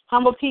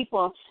 humble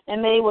people,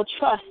 and they will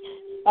trust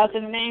us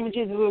in the name of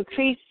Jesus. We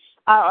increase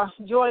our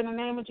joy in the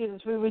name of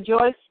Jesus. We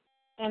rejoice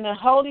in the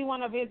Holy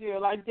One of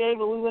Israel. Like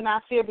David, we will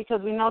not fear because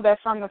we know that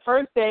from the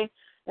first day,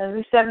 as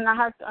we said in our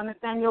hearts to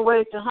understand your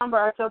ways, to humble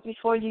ourselves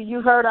before you,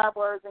 you heard our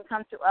words and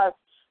come to us.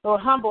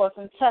 Lord, humble us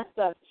and test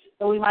us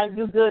that we might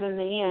do good in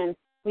the end.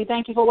 We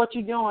thank you for what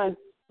you're doing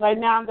right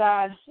now,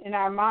 God, in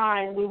our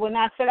mind. We will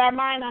not set our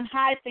mind on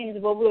high things,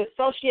 but we'll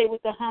associate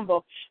with the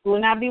humble. We will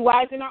not be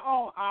wise in our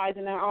own eyes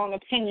and our own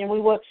opinion. We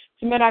will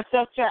submit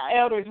ourselves to our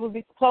elders. We'll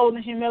be clothed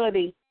in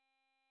humility,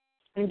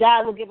 and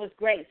God will give us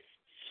grace.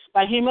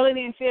 By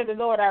humility and fear of the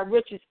Lord, our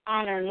riches,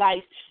 honor, and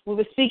life. We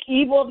will speak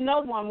evil of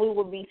no one. We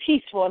will be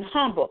peaceful and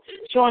humble,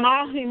 showing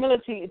all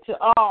humility to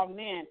all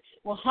men.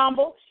 We're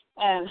humble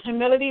and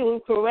humility. We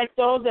will correct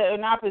those that are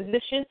in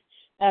opposition.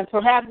 And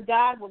perhaps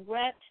God will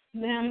grant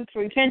them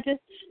repentance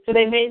so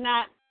they may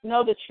not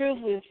know the truth.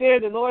 We fear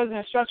the Lord's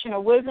instruction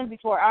of wisdom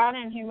before honor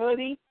and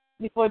humility.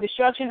 Before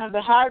destruction of the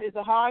heart is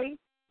a haughty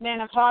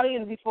man of haughty,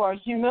 and before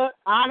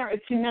honor is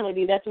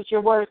humility. That's what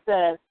your word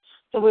says.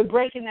 So we're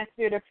breaking that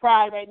spirit of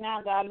pride right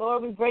now, God.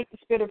 Lord, we break the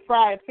spirit of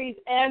pride. Please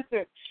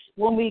answer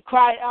when we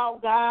cry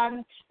out,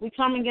 God. We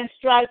come against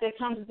strife that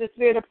comes with the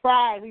spirit of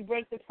pride. We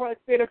break the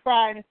spirit of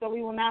pride, and so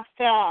we will not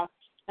fall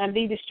and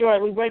be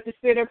destroyed. We break the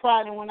spirit of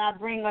pride and will not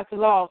bring us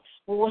low.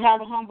 We will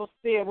have a humble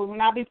spirit. We will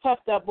not be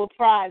puffed up with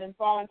pride and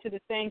fall into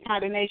the same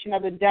condemnation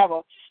of the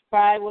devil.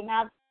 Pride will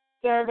not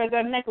serve as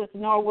a necklace,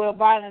 nor will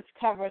violence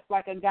cover us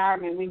like a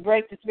garment. We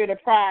break the spirit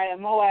of pride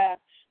and Moab.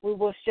 We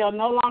shall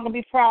no longer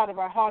be proud of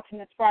our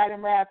haughtiness, pride,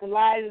 and wrath. The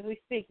lies as we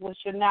speak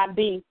should not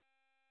be.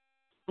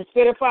 The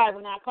spirit of pride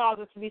will not cause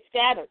us to be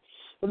scattered.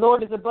 The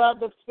Lord is above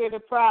the spirit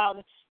of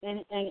pride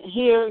and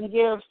hear and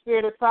give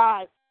spirit of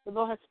pride. The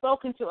Lord has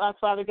spoken to us,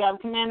 Father God. We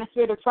command the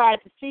spirit of pride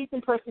to cease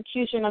in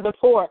persecution of the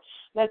poor.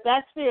 Let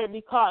that spirit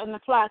be caught in the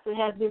plots it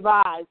has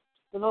devised.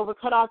 The Lord will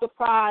cut off the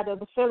pride of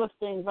the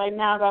Philistines right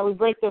now, God. We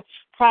break the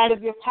pride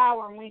of your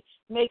power, and we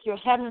make your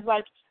heavens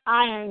like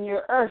iron,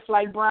 your earth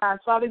like bronze.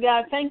 Father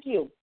God, thank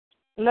you.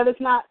 Let us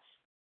not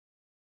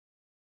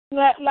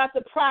let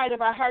the pride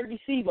of our heart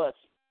deceive us.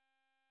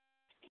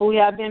 We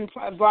have been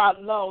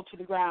brought low to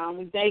the ground.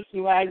 We thank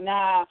you right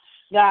now,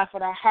 God,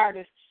 for our heart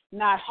is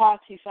not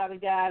haughty, Father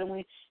God,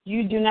 and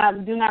you do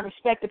not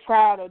respect the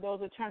proud or those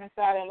who turn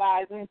aside their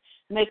lives. We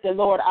make the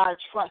Lord our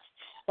trust,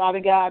 Father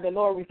God. The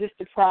Lord resist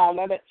the proud.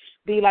 Let it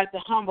be like the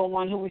humble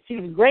one who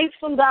receives grace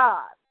from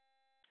God.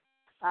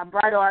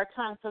 Bridle our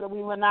tongue so that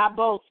we will not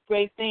boast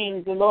great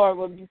things. The Lord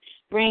will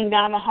bring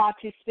down the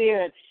haughty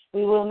spirit.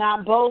 We will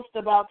not boast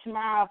about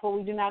tomorrow, for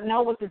we do not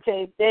know what the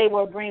day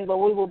will bring, but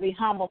we will be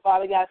humble,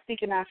 Father God,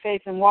 seeking our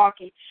faith and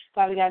walking,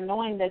 Father God,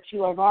 knowing that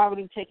you have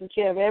already taken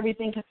care of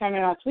everything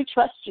concerning us. We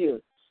trust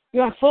you.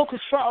 You're in full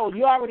control.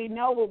 You already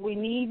know what we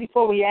need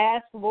before we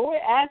ask. But we're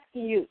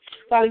asking you,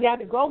 Father God,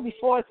 to go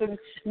before us and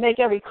make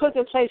every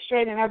crooked place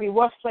straight and every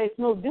rough place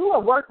smooth. Do a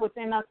work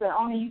within us that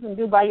only you can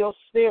do by your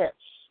Spirit.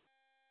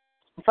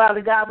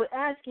 Father God, we're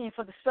asking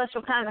for the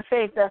special kind of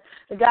faith,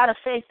 the God of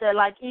faith that,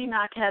 like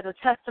Enoch, has a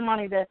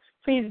testimony that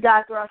please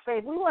God through our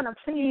faith. We want to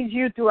please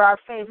you through our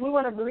faith. We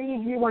want to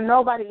believe you when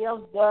nobody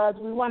else does.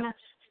 We want to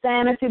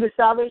stand into the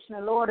salvation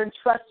of the Lord and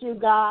trust you,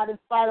 God, in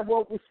spite of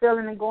what we're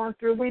feeling and going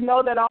through. We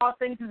know that all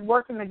things is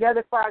working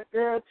together for our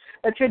good,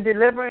 that you're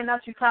delivering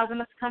us, you're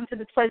causing us to come to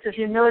the place of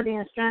humility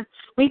and strength.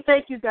 We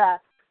thank you, God,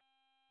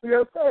 for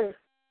your faith,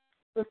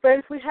 the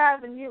faith we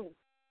have in you.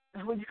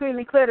 We decree and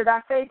declare that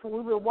our faith,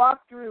 we will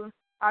walk through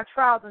our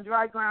trials on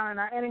dry ground, and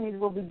our enemies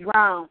will be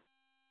drowned.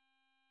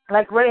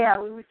 Like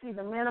Rahab, we receive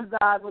the men of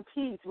God with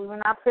peace. We will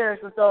not perish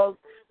with those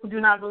who do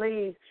not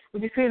believe. We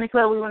decree and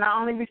declare we will not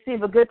only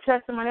receive a good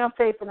testimony of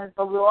faithfulness,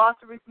 but we will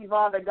also receive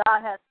all that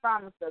God has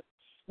promised us.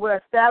 We're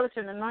established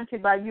and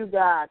anointed by you,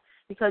 God,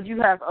 because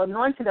you have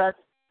anointed us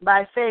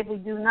by faith. We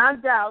do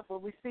not doubt,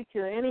 but we speak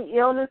to any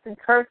illness and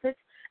curse it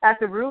at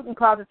the root and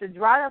cause it to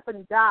dry up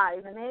and die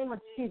in the name of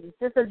Jesus.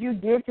 Just as you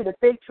did to the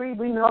fig tree,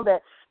 we know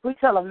that we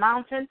tell a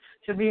mountain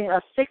to be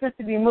a sickness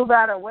to be moved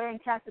out of our way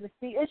and cast to the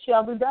sea, it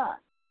shall be done.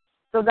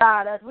 So,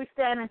 God, as we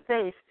stand in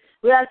faith,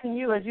 we're asking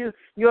you, as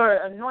your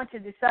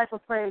anointed disciple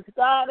prays,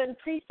 God,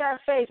 increase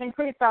our faith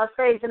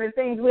in the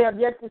things we have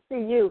yet to see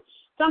you.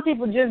 Some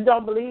people just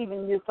don't believe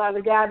in you,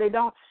 Father God. They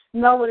don't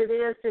know what it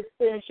is to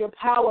experience your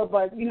power,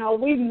 but, we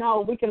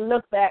know we can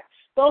look back.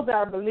 Those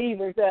are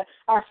believers that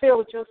are filled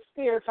with your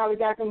spirit, Father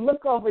God, can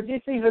look over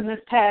just even this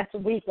past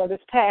week or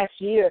this past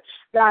year,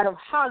 God, of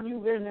how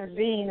you've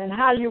intervened and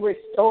how you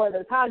restored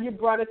us, how you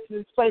brought us to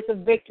this place of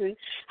victory,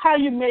 how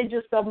you made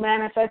yourself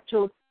manifest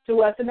to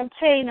us in the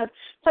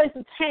place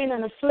of pain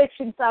and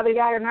affliction, Father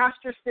God, and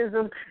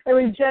ostracism and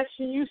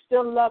rejection. You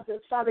still loved us,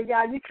 Father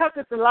God. You kept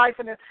us alive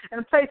in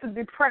a place of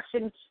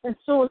depression and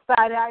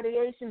suicide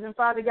ideations, and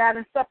Father God,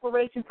 and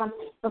separation from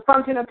the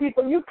function of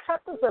people. You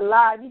kept us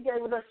alive. You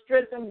gave us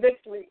strength and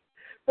victory.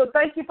 So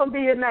thank you for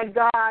being that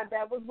God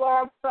that was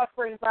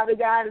long-suffering, Father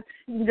God,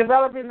 and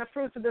developing the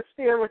fruits of the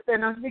Spirit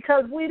within us.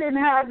 Because we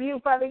didn't have you,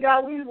 Father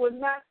God, we would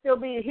not still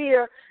be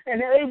here and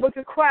able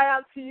to cry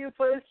out to you.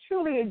 For it's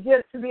truly a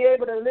gift to be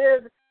able to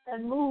live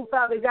and move,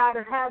 Father God,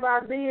 and have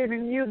our being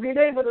in you, being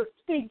able to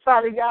speak,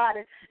 Father God,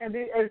 and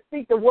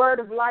speak the word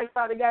of life,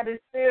 Father God, and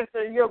experience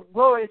your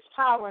glorious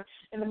power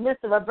in the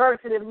midst of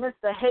adversity, in the midst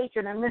of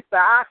hatred, in the midst of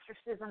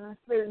ostracism,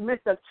 in the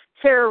midst of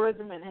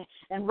terrorism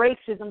and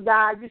racism,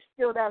 God. You're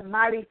still that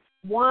mighty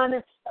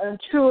one and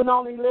true and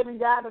only living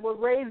God that will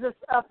raise us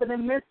up in the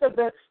midst of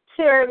the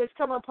terror that's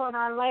come upon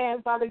our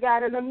land, Father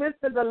God, in the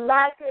midst of the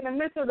lack, in the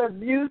midst of the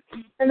abuse,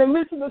 in the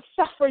midst of the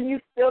suffering. You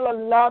still a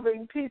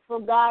loving, peaceful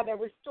God that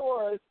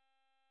restores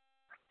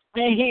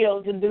and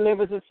heals and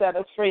delivers and sets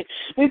us free.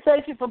 We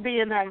thank you for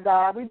being that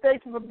God. We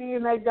thank you for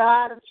being that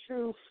God of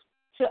truth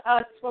to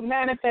us, for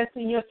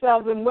manifesting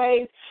yourself in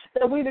ways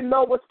that we didn't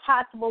know was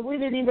possible. We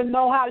didn't even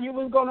know how you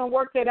was going to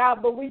work it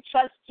out, but we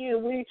trust you.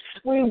 We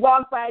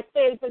walk by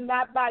faith and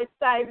not by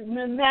sight. In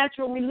the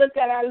natural, we look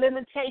at our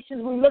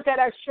limitations. We look at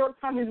our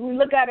shortcomings. We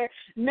look at our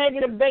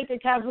negative bank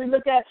accounts. We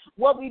look at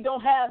what we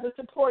don't have, the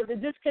support, the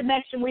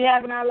disconnection we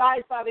have in our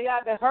lives, Father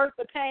God, the hurt,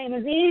 the pain.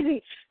 Is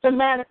easy to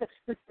manifest,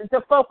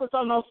 to focus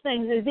on those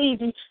things. It's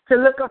easy to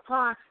look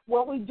upon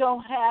what we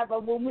don't have,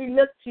 but when we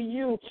look to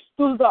you,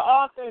 who's the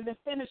author and the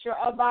finisher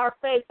of our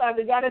faith,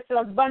 Father God, it's an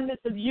abundance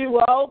of you,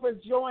 an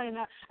overjoying,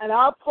 an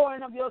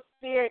outpouring of your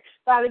Spirit,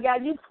 Father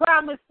God. You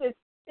promised this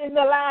in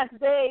the last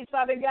days,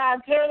 Father God.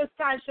 Perilous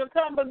times shall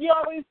come, but you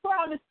always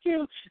promised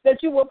you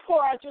that you will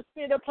pour out your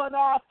Spirit upon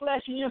all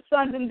flesh, and your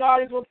sons and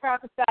daughters will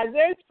prophesy.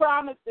 There's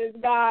promises,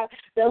 God,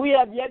 that we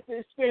have yet to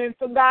experience.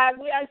 So, God,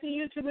 we ask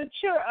you to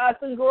mature us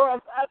and grow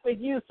us up with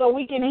you so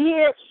we can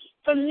hear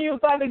from you,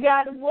 Father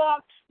God, and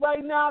walk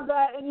right now,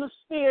 God, in the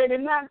Spirit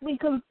and not be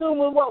consumed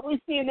with what we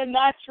see in the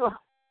natural.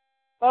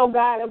 Oh,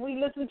 God, and we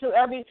listen to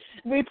every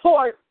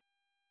report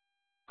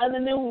on the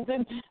news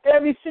and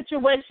every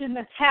situation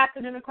that's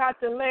happening across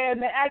the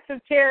land, the acts of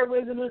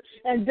terrorism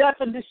and death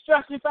and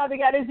destruction, Father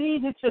God, it's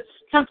easy to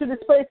come to this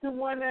place and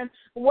wonder,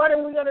 what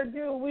are we going to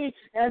do?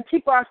 And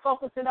people are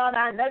focusing on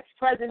our next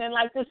president,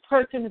 like this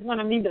person is going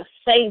to be the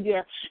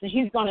savior, and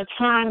he's going to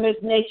turn this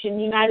nation,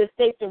 United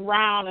States,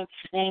 around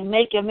and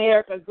make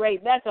America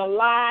great. That's a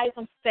lie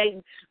from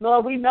Satan.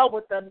 Lord, we know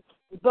what the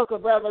book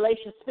of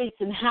Revelation speaks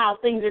and how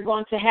things are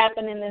going to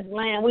happen in this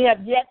land. We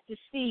have yet to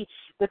see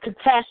the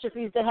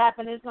catastrophes that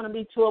happen. It's going to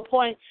be to a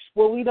point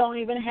where we don't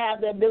even have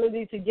the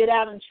ability to get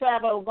out and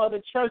travel or go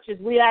to churches.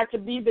 We are to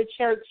be the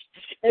church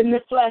in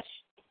the flesh.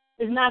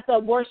 It's not the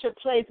worship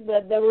place,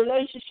 but the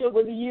relationship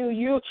with you.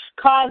 You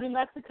causing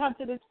us to come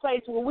to this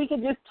place where we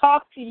can just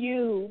talk to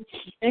you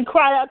and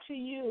cry out to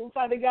you,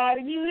 Father God.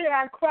 And you hear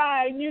our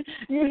cry, and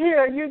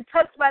you're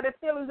touched by the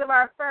feelings of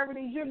our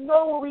infirmities. You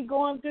know what we're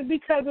going through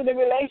because of the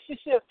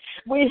relationship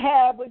we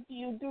have with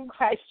you through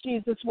Christ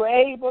Jesus. We're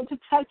able to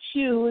touch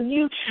you, and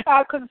you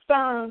are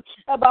concerned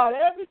about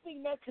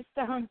everything that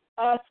concerns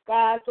us,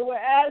 God. So we're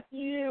asking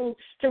you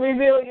to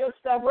reveal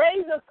yourself.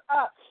 Raise us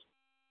up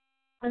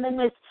in the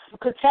midst of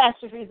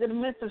catastrophes, in the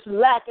midst of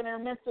lack, and in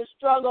the midst of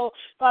struggle,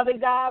 Father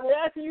God. We're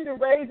asking you to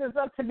raise us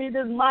up to be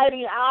this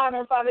mighty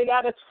honor, Father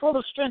God, that's full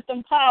of strength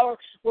and power,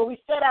 where we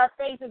set our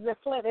faces at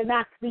flint and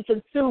not be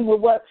consumed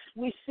with what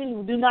we see.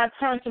 We do not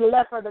turn to the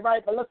left or the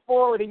right, but look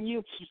forward in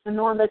you and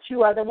knowing that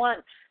you are the one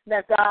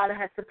that God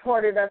has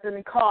supported us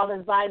and called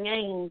us by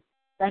name.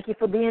 Thank you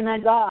for being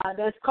that God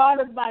that's called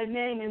us by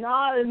name, and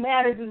all that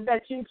matters is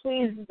that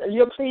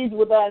you're pleased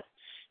with us.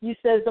 you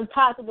said it's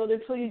impossible to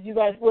please you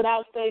guys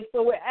without faith.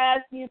 So we're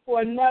asking you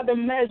for another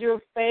measure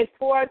of faith,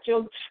 for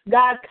your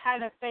God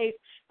kind of faith,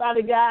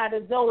 Father God,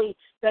 Zoe,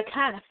 that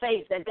kind of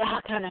faith, that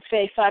God kind of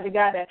faith, Father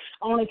God, that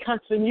only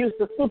comes from you,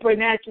 to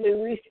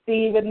supernaturally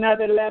receive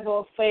another level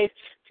of faith,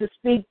 to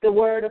speak the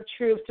word of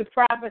truth, to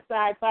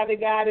prophesy, Father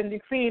God, and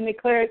decree and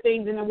declare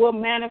things, and it will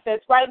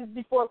manifest right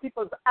before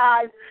people's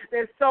eyes.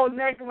 There's so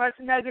much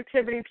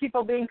negativity,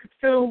 people being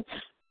consumed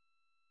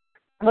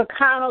with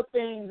carnal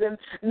things and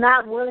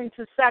not willing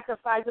to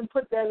sacrifice and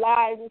put their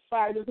lives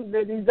aside,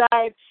 their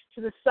desire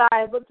to the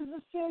side, but to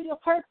fulfill your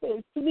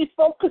purpose, to be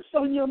focused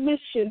on your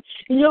mission.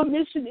 And your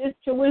mission is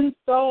to win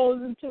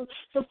souls and to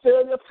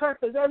fulfill your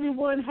purpose.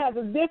 Everyone has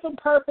a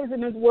different purpose in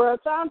this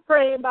world, so I'm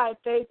praying by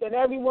faith that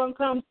everyone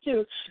comes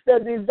to the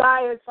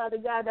desires, Father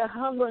God, that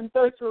hunger and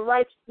thirst for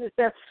righteousness,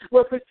 that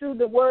will pursue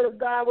the word of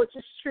God, which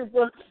is true,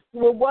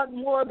 will want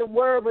more of the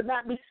word, will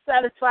not be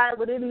satisfied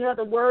with any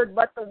other word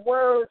but the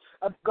word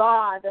of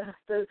God,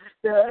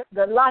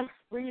 the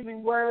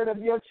life-breathing word of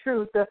your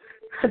truth,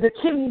 the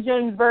King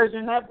James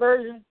Version, that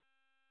version,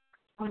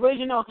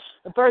 original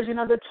version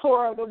of the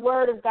Torah, the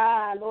Word of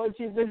God, Lord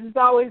Jesus. This is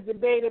always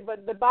debated,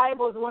 but the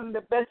Bible is one of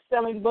the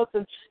best-selling books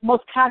and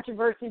most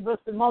controversial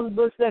books, and most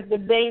books that's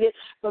debated.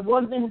 But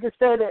one thing we can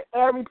say that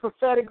every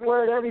prophetic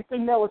word,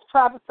 everything that was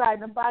prophesied in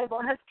the Bible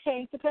has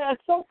came to pass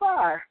so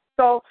far.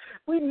 So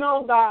we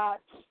know, God,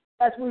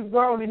 as we've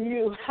grown in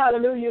you,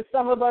 hallelujah,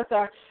 some of us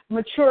are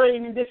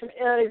maturing in different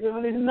areas,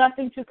 and there's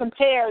nothing to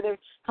compare. The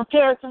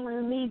comparison we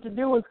need to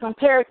do is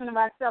comparison of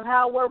ourselves.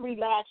 How were we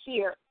last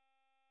year?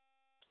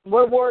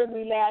 Where were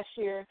we last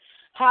year?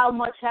 How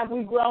much have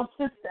we grown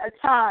since that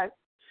time?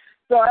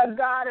 So,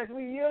 God, as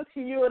we yield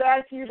to you and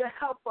ask you to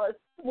help us,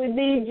 we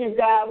need you,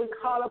 God. We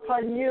call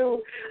upon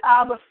you,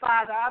 our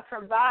Father, our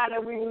provider.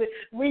 We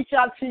reach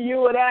out to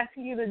you and ask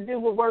you to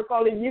do what work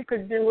only you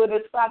could do with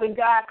us, Father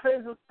God.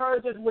 Cleanse us,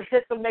 purge us with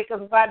hyssop, make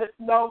us white as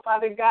snow,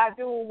 Father God.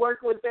 Do what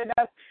work within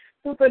us.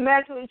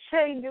 Supernaturally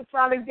change us,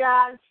 Father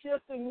God.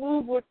 Shift and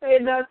move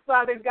within us,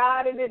 Father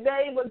God. In the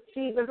name of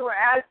Jesus, we're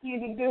asking you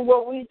to do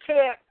what we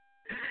can't.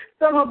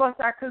 Some of us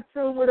are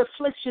consumed with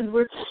affliction.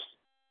 We're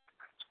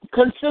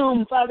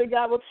consumed, Father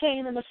God, with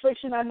pain and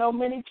affliction. I know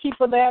many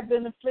people that have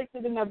been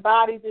afflicted in their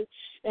bodies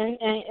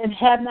and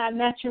have not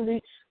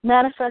naturally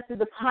manifested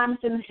the promise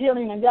and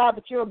healing of God,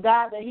 but you're a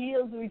God that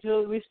heals,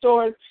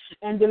 restores,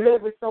 and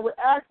delivers. So we're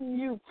asking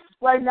you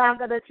right now,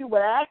 God, that you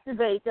would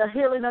activate the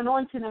healing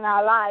anointing in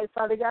our lives,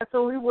 Father God,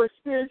 so we will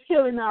experience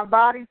healing in our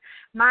bodies,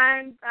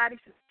 mind, body,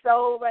 and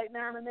soul right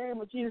now in the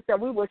name of Jesus, that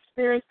we will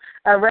experience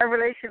a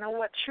revelation of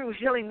what true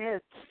healing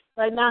is.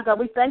 Right now, God,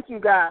 we thank you,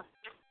 God,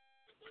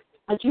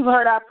 that you've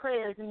heard our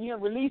prayers and you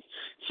have released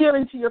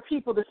healing to your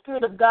people. The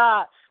Spirit of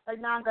God right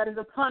now, God, is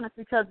upon us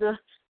because the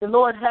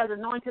Lord has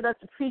anointed us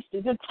to preach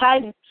the good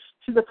tidings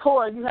to the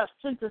poor. You have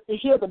sent us to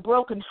heal the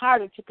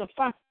brokenhearted, to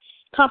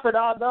comfort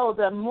all those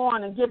that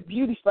mourn, and give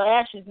beauty for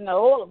ashes and the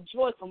oil of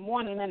joy for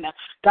mourning, and the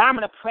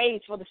garment of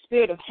praise for the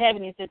spirit of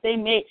heaviness, that they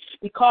may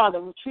be called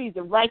the trees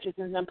of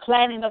righteousness and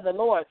planting of the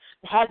Lord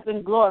that has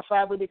been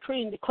glorified. We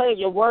decree and declare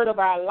your word of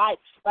our life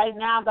right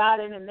now, God,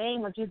 in the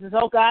name of Jesus.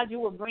 Oh, God, you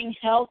will bring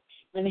health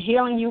and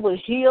healing. You will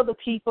heal the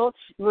people.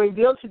 You will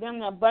reveal to them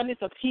the abundance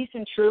of peace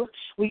and truth.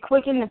 We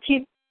quicken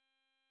the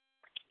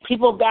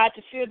people of God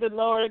to fear the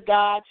Lord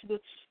God,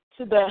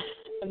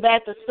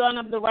 that the Son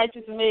of the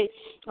righteous may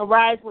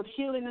arise with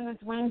healing in his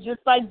wings,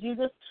 just like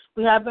Jesus.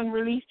 We have been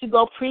released to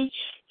go preach,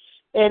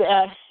 and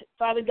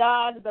Father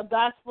God, the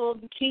gospel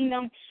of the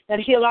kingdom that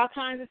heal all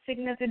kinds of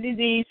sickness and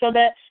disease, so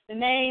that the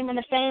name and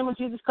the fame of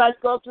Jesus Christ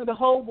go through the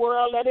whole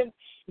world. Let it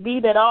be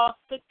that all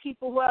sick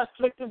people who are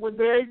afflicted with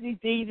various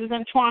diseases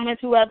and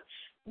torments,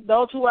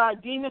 those who are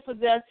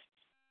demon-possessed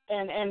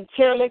and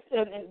careless,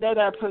 and that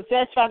are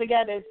possessed, Father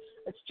God, is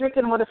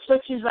stricken with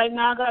afflictions right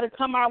now, God, to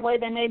come our way,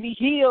 they may be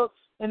healed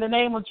in the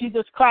name of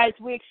Jesus Christ.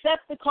 We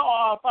accept the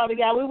call, Father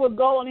God. We will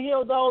go and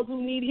heal those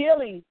who need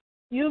healing.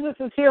 Use us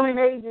as healing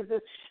agents,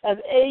 as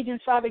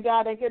agents, Father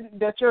God,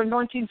 that your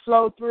anointing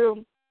flow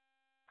through.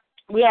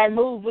 We are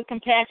moved with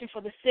compassion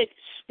for the sick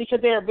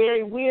because they are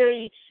very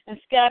weary and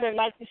scattered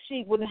like the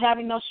sheep with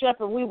having no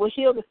shepherd. We will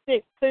heal the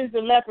sick, cleanse the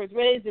lepers,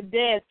 raise the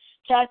dead,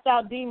 cast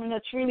out demons,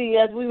 that truly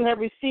as we have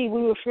received,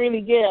 we will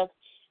freely give.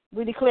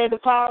 We declare the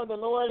power of the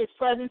Lord is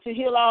present to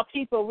heal all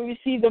people. We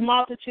receive the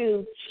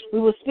multitude. We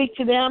will speak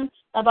to them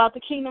about the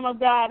kingdom of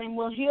God and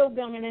will heal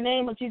them in the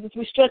name of Jesus.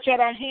 We stretch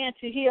out our hand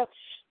to heal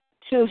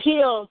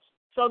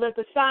so that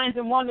the signs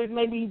and wonders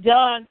may be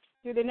done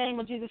through the name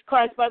of Jesus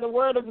Christ. By the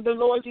word of the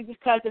Lord Jesus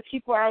Christ, the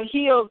people are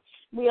healed.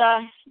 We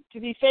are to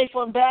be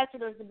faithful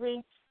ambassadors to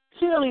bring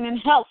healing and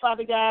health,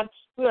 Father God.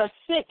 We are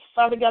sick,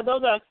 Father God.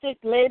 Those that are sick,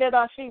 laid at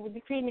our feet. We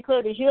decree and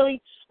declare the healing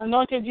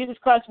anointing of Jesus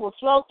Christ will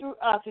flow through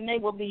us, and they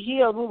will be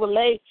healed. We will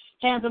lay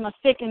hands on the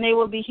sick, and they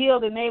will be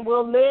healed, and they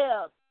will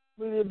live.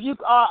 We rebuke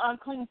all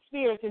unclean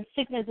spirits and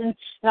sickness in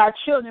our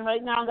children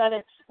right now, God.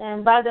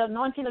 And by the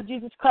anointing of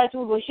Jesus Christ,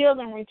 we will heal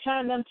them,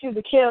 return them to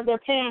the care of their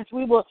parents.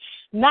 We will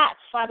not,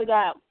 Father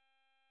God,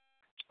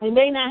 We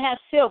may not have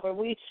silver,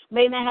 we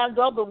may not have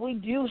gold, but we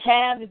do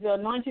have the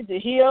anointing to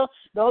heal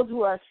those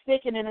who are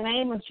sick. And in the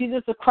name of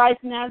Jesus the Christ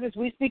of Nazareth,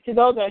 we speak to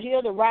those that are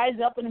healed to rise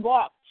up and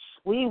walk.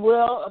 We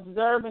will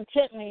observe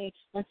intently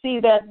and see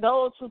that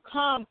those who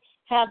come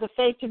have the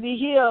faith to be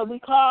healed. We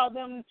call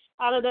them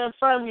out of their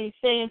infirmity,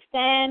 saying,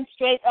 stand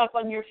straight up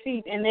on your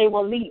feet, and they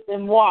will leap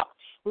and walk.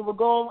 We will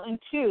go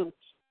into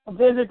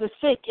visit the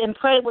sick and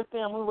pray with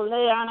them. We will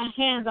lay our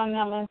hands on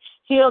them and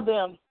heal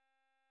them.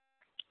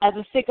 As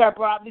the sick are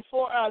brought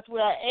before us, we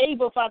are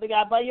able, Father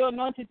God, by your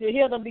anointing to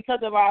heal them because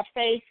of our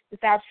faith.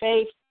 It's our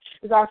faith.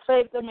 It's our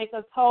faith that makes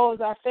us whole.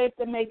 It's our faith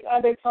that makes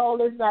others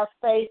whole. It's our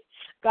faith.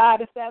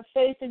 God, it's that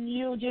faith in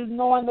you, just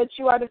knowing that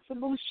you are the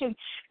solution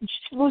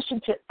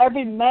to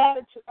every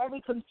matter, to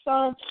every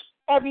concern,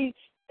 every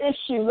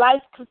issue,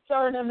 life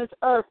concern in this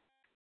earth.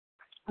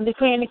 And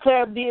decree and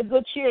declare, be of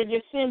good cheer.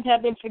 Your sins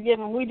have been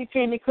forgiven. We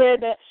decree and declare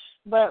that,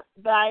 but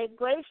by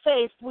great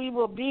faith,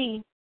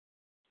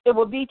 it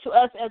will be to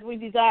us as we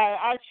desire.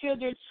 Our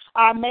children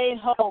are made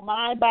whole,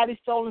 mind, body,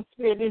 soul, and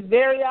spirit. This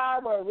very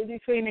hour, we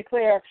decree and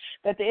declare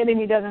that the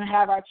enemy doesn't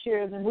have our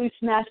children. We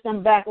snatch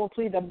them back. We'll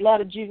plead the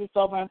blood of Jesus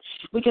over them.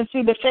 We can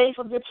see the faith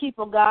of your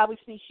people, God. We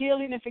see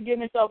healing and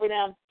forgiveness over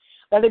them.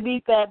 Let it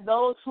be that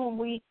those whom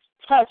we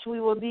touch, we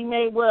will be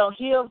made well,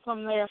 healed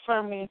from their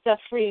infirmity, and set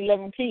free,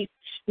 live in peace.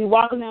 We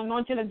walk in the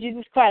anointing of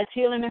Jesus Christ,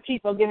 healing the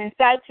people, giving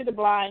sight to the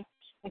blind,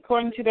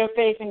 according to their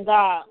faith in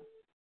God.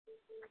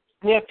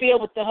 We are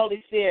filled with the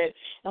Holy Spirit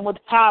and with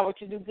power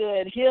to do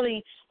good,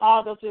 healing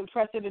all those who are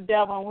oppressed of the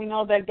devil. And we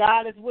know that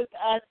God is with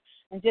us,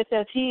 and just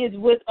as he is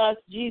with us,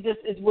 Jesus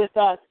is with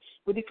us.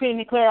 We decree and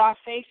declare our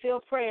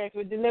faith-filled prayers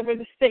will deliver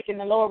the sick, and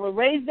the Lord will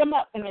raise them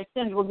up, and their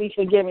sins will be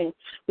forgiven.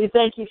 We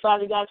thank you,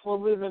 Father God, for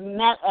we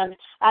will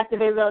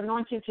activate the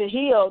anointing to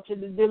heal, to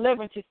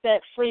deliver, to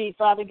set free.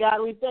 Father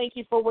God, we thank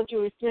you for what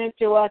you extend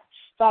to us,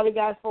 Father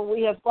God, for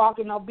we have walked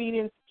in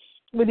obedience.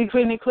 We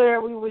decree and declare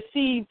we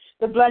receive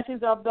the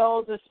blessings of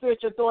those, the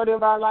spiritual authority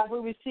of our life. We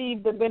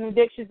receive the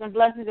benedictions and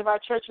blessings of our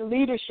church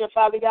leadership,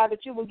 Father God,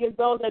 that you will give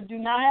those that do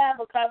not have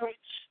a covering,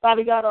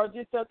 Father God, or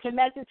just are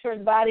connected to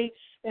his body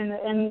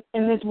in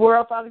this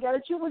world, Father God,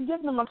 that you will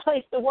give them a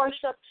place to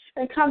worship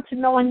and come to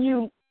knowing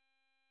you.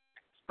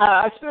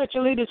 Our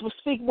spiritual leaders will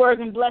speak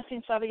words and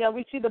blessings, Father God.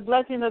 We see the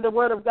blessing of the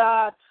word of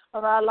God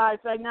of our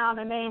lives right now in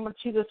the name of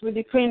Jesus. We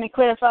decree and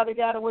declare, Father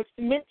God, and we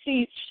submit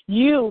to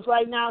you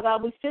right now,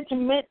 God. We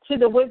submit to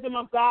the wisdom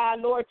of God.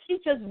 Lord,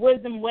 teach us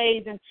wisdom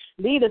ways and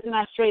lead us in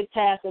our straight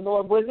path. And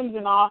Lord, wisdom's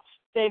in all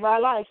save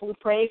our life. We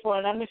pray for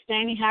an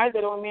understanding heart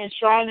that will be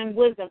enshrined in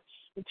wisdom.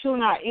 We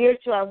tune our ears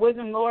to our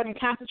wisdom, Lord, and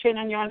concentrate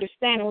on your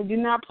understanding. We do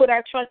not put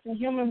our trust in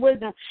human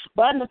wisdom,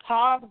 but in the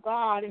power of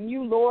God. And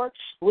you, Lord,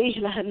 we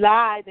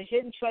lie the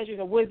hidden treasures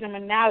of wisdom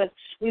and knowledge.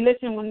 We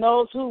listen when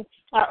those who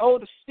are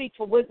old to speak,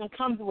 for wisdom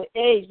comes with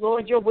age.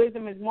 Lord, your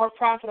wisdom is more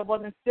profitable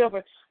than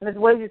silver, and its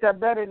wages are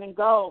better than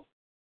gold.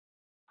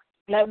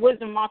 Let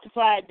wisdom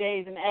multiply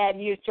days and add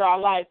years to our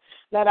life.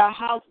 Let our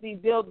house be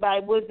built by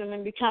wisdom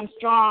and become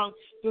strong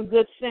through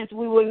good sense.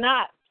 We will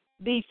not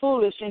be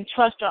foolish and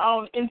trust our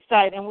own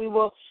insight, and we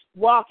will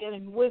walk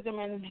in wisdom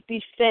and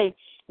be safe.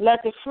 Let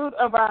the fruit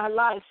of our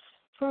life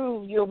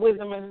prove your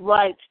wisdom is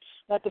right.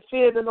 Let the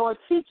fear of the Lord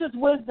teach us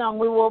wisdom.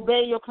 We will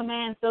obey your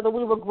commands so that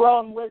we will grow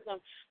in wisdom.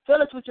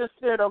 Fill us with your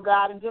spirit, O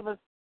God, and give us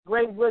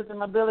great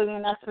wisdom, ability,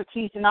 and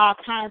expertise in all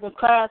kinds of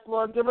crafts.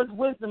 Lord, give us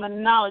wisdom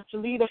and knowledge to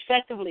lead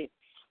effectively.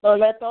 Lord,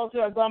 let those who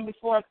are gone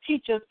before us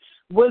teach us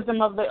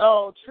wisdom of the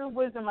old. True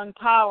wisdom and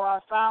power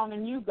are found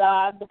in you,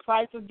 God. The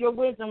price of your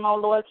wisdom, O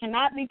Lord,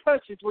 cannot be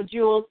purchased with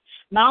jewels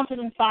mounted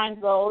in fine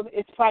gold.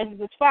 Its price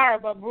is far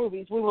above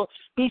rubies. We will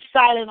be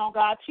silent, O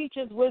God. Teach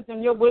us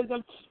wisdom. Your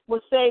wisdom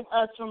will save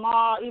us from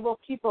all evil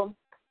people.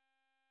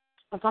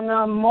 From the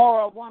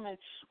immoral woman,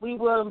 we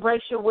will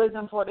embrace your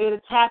wisdom, for it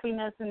is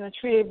happiness in the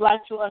tree of life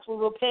to us. We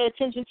will pay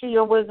attention to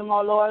your wisdom, O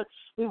Lord.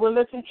 We will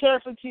listen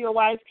carefully to your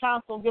wise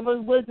counsel. Give us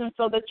wisdom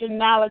so that your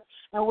knowledge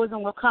and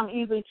wisdom will come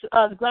easily to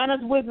us. Grant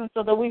us wisdom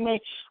so that we may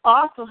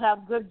also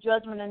have good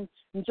judgment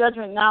and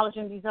judgment, knowledge,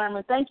 and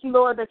discernment. Thank you,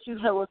 Lord, that you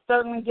will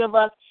certainly give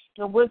us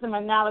the wisdom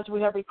and knowledge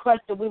we have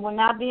requested. We will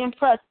not be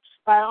impressed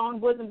by our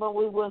own wisdom, but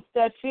we will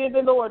instead fear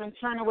the Lord and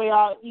turn away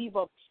all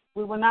evil.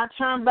 We will not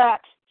turn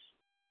back.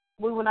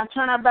 We will not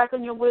turn our back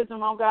on your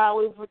wisdom, oh God.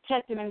 We will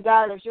protect it and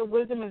guide us. Your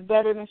wisdom is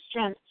better than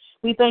strength.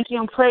 We thank you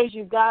and praise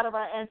you, God of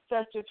our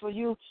ancestors, for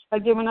you are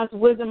giving us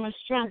wisdom and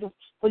strength.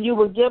 For you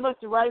will give us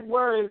the right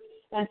words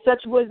and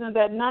such wisdom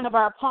that none of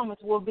our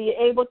opponents will be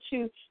able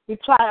to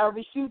reply or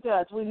refute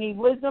us. We need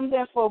wisdom,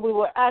 therefore we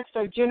will ask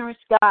our generous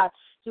God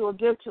who will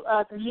give to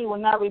us, and he will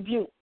not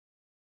rebuke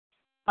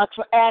us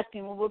for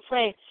asking. We will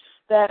pray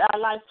that our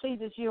life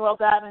pleases you, oh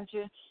God, and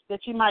that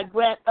you might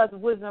grant us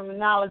wisdom and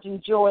knowledge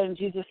and joy in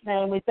Jesus'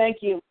 name. We thank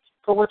you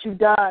for what you've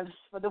done,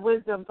 for the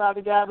wisdom,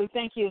 Father God. We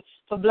thank you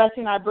for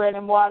blessing our bread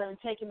and water and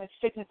taking the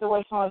sickness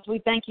away from us. We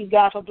thank you,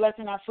 God, for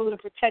blessing our food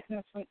and protecting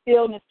us from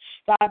illness.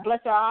 God, bless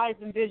our eyes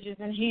and visions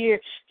and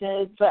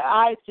for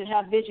eyes to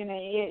have vision and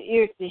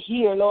ears to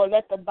hear. Lord,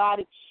 let the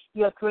body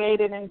you have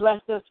created and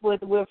blessed us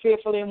with. We're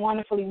fearfully and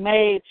wonderfully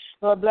made.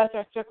 Lord, bless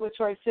our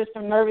circulatory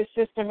system, nervous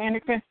system,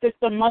 endocrine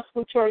system,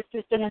 musculatory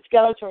system, and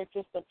skeletal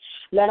system.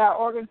 Let our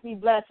organs be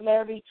blessed. Let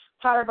every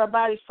part of our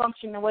body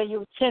function the way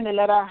you intended.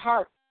 Let our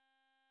heart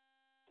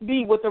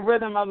be with the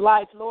rhythm of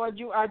life. Lord,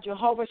 you are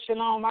Jehovah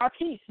Shalom, our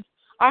peace,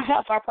 our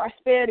health, our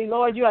prosperity.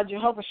 Lord, you are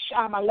Jehovah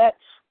Shammah. Let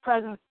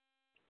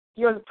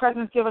your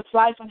presence give us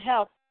life and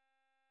health.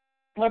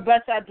 Lord,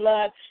 bless our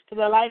blood, for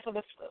the life of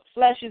the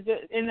flesh is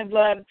in the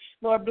blood.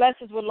 Lord, bless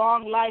us with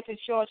long life and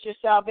show us your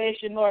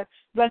salvation. Lord,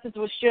 bless us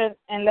with strength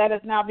and let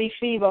us not be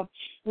feeble.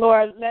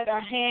 Lord, let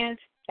our hands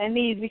and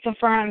knees be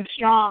confirmed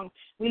strong.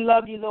 We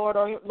love you, Lord,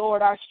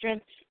 our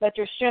strength. Let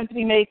your strength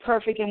be made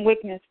perfect in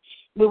weakness.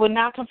 We will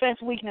not confess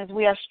weakness.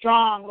 We are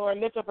strong, Lord.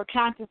 Lift up our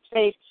conscience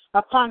faith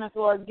upon us,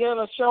 Lord.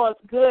 Show us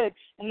good,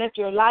 and lift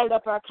your light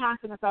up our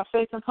countenance, our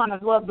face upon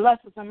us. Lord, bless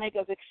us and make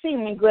us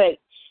exceedingly great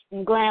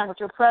and grand with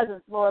your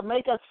presence, Lord.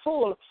 Make us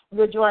full of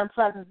your joy and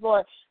presence,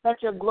 Lord.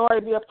 Let your glory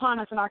be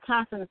upon us in our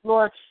countenance,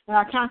 Lord. And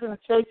our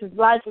countenance face is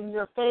life, and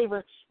your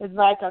favor is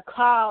like a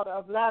cloud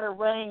of latter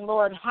rain,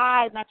 Lord.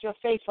 Hide not your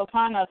face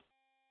upon us.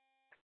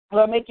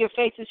 Lord, make your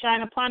face to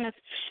shine upon us,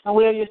 and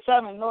we are your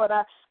servant, Lord.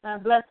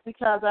 I'm blessed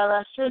because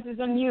our strength is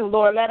in you,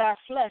 Lord. Let our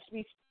flesh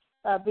be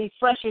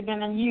fresher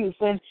than in youth,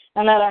 and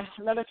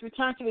let us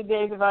return to the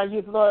days of our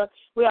youth, Lord.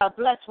 We are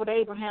blessed with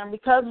Abraham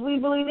because we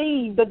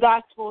believe the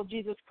gospel of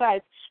Jesus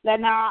Christ. Let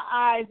now our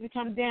eyes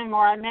become dim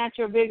or our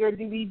natural vigor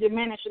be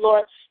diminished,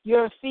 Lord.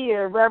 Your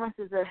fear, reverence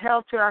is a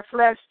health to our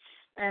flesh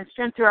and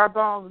strength to our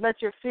bones.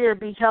 Let your fear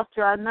be health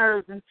to our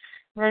nerves, and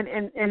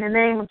in the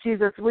name of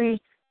Jesus, we'll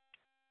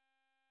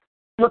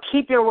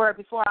keep your word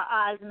before our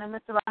eyes in the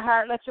midst of our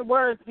heart. Let your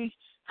words be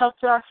health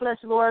to our flesh,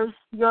 Lord.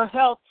 Your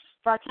health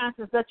for our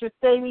conscience. Let your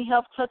saving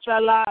health touch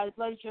our lives.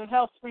 Let your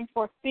health spring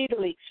forth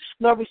speedily.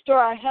 Lord, restore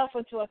our health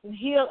unto us and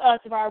heal us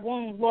of our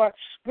wounds, Lord.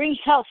 Bring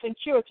health and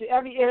cure to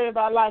every area of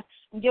our life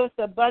and give us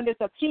the abundance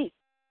of peace.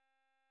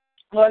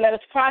 Lord, let us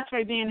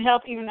prosper, be in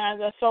health even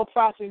as our soul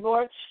prospers.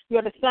 Lord, you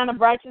are the Son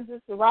of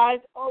righteousness to rise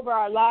over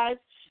our lives,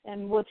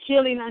 and with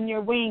healing on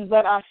your wings,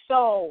 let our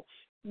soul,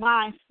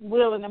 mind,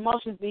 will, and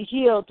emotions be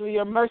healed through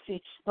your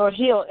mercy. Lord,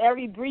 heal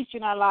every breach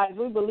in our lives.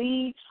 We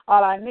believe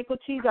all our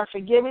iniquities are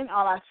forgiven.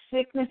 All our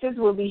sicknesses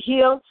will be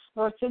healed.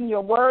 Lord, send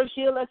your word.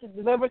 Heal us and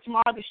deliver us from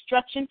all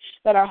destruction.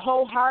 Let our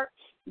whole heart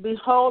be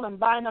whole and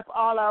bind up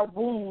all our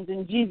wounds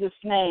in Jesus'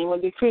 name. We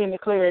decree and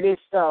declare it is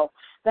so.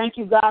 Thank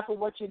you, God, for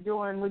what you're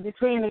doing. We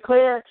decree and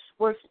declare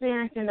we're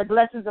experiencing the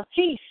blessings of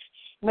peace.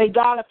 May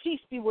God of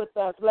peace be with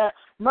us. Let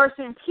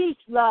mercy and peace,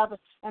 love,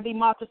 and be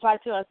multiplied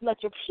to us.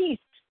 Let your peace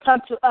come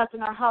to us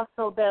in our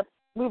household that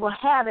we will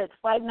have it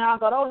right now,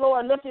 God. Oh,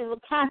 Lord, lift your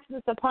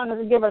countenance upon us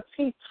and give us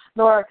peace,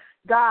 Lord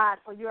God,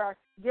 for you are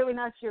giving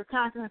us your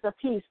countenance of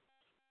peace.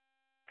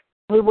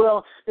 We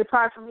will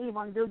depart from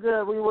evil and do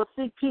good. We will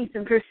seek peace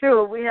and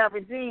pursue it. We have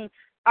redeemed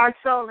our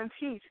soul in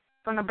peace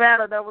from the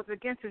battle that was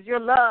against us. Your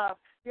love,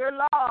 your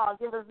law,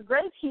 give us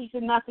great peace,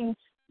 and nothing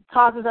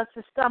causes us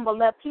to stumble.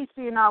 Let peace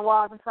be in our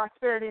walls and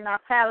prosperity in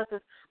our palaces.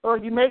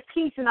 Lord, you make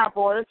peace in our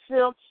borders.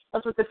 Fill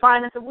us with the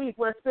finest of weak.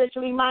 We're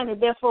spiritually minded.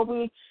 Therefore,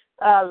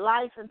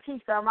 life and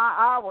peace are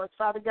ours,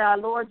 Father God.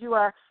 Lord, you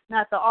are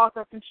not the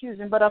author of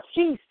confusion, but of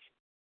peace.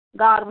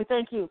 God, we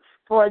thank you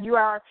for you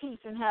are our peace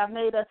and have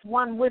made us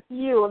one with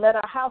you. Let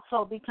our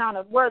household be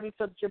counted worthy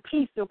so that your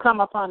peace will come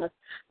upon us.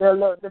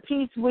 The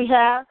peace we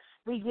have,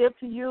 we give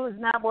to you is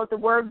not what the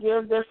word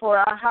gives. Therefore,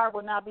 our heart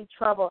will not be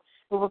troubled.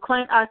 We will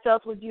acquaint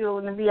ourselves with you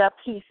and be at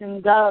peace,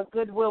 and God's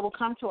goodwill will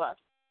come to us.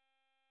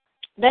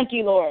 Thank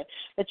you, Lord,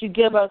 that you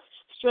give us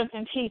strength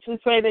and peace. We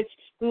pray that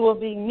we will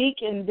be meek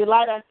and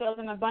delight ourselves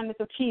in abundance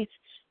of peace.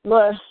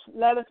 Lord,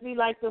 let us be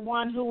like the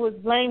one who was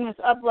blameless,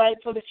 upright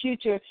for the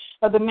future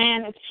of the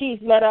man at peace.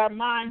 Let our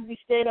minds be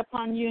stayed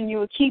upon you, and you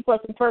will keep us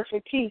in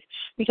perfect peace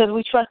because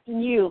we trust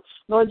in you.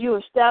 Lord, you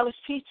establish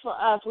peace for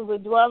us. We will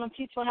dwell in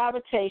peaceful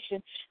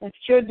habitation and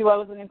secure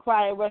dwellers and in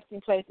quiet resting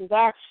places.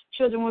 Our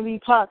children will be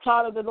taught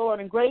of the Lord,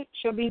 and great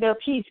shall be their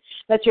peace.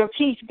 Let your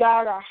peace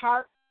guard our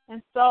heart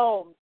and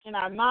soul and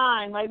our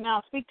mind right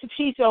now. Speak to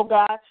peace, oh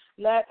God.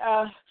 Let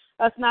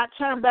us not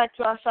turn back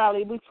to our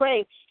folly. We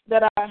pray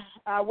that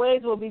our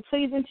ways will be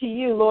pleasing to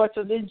you, Lord,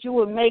 so that you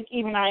will make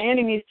even our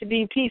enemies to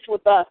be peace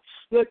with us.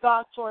 Your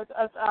thoughts towards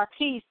us are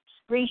peace.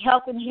 Bring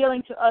health and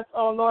healing to us,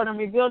 O Lord, and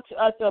reveal to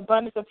us the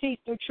abundance of peace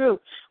through truth.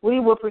 We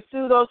will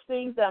pursue those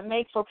things that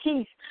make for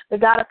peace. The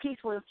God of peace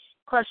will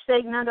crush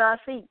Satan under our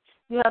feet.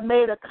 You have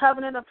made a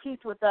covenant of peace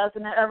with us,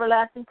 and an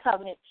everlasting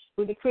covenant.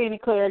 We decree and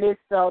declare it is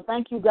so.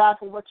 Thank you, God,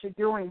 for what you're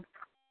doing.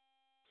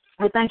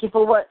 We thank you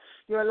for what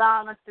you're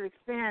allowing us to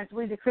experience.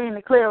 We decree and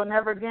declare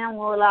never again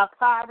will allow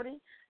poverty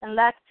and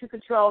lack to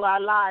control our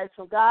lives.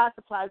 So God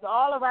supplies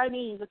all of our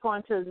needs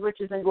according to his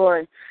riches and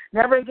glory.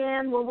 Never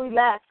again will we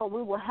lack, for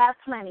we will have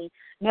plenty.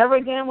 Never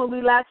again will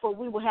we lack, for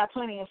we will have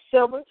plenty of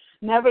silver.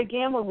 Never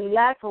again will we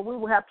lack, for we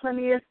will have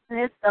plenty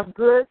of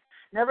goods.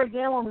 Never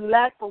again will we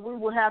lack, for we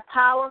will have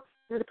power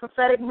through the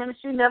prophetic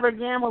ministry. Never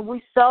again will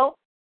we sow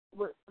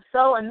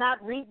sow and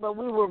not reap, but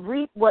we will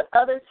reap what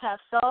others have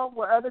sown,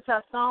 where others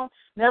have sown.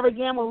 Never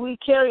again will we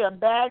carry a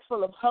bag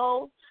full of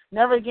holes.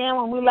 Never again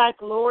will we lack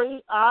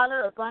glory,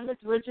 honor, abundance,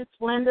 riches,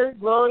 splendor,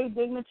 glory,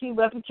 dignity,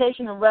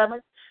 reputation, and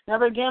reverence.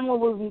 Never again will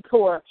we be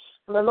poor.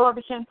 For the Lord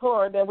became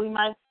poor that we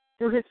might,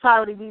 through his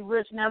poverty, be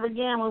rich. Never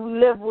again will we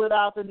live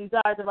without the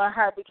desires of our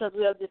heart because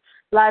we have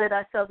delighted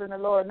ourselves in the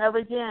Lord. Never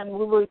again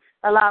will we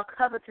allow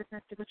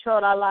covetousness to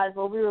control our lives,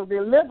 but we will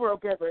be liberal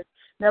givers.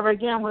 Never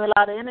again will we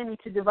allow the enemy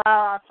to devour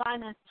our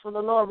finances, for the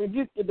Lord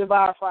rebuke the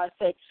devourer for our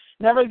sake.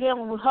 Never again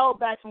will we hold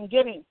back from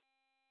giving.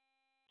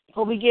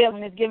 For we give,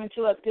 and it's given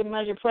to us, good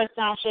measure, pressed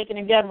down, shaken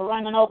together,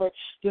 running over,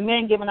 to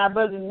men giving our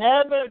bosom.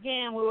 Never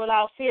again will we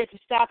allow fear to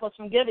stop us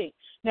from giving.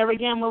 Never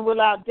again will we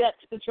allow debt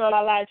to control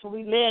our lives, for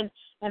we lend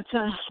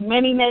unto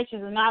many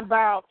nations and not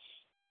borrow,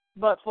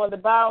 but for the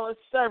borrower is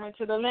servant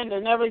to the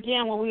lender. Never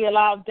again will we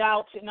allow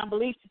doubt and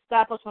unbelief to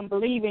stop us from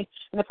believing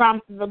in the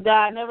promises of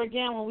God. Never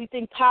again will we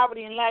think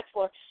poverty and lack,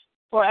 for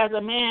as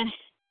a man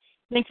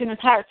thinks in his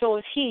heart, so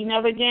is he.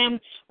 Never again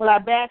will our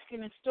basket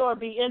and store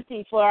be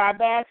empty, for our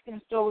basket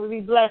and store will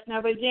be blessed.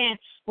 Never again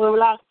will we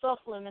allow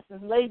slothfulness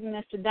and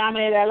laziness to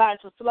dominate our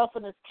lives, for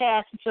slothfulness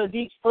cast into a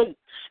deep sleep.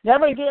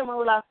 Never again will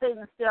we allow Satan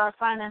to steal our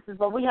finances,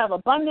 but we have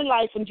abundant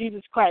life in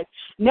Jesus Christ.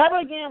 Never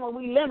again will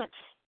we limit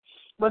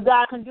what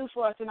God can do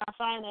for us in our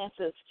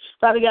finances.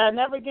 Father God,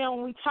 never again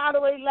will we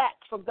tolerate lack,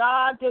 for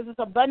God gives us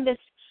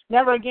abundance.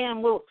 Never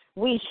again will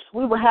we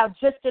will have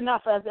just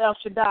enough as El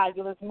Shaddai,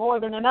 give us more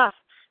than enough.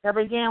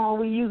 Never again will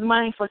we use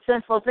money for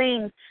sinful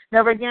things.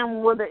 Never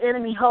again will the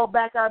enemy hold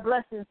back our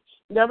blessings.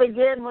 Never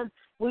again will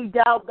we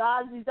doubt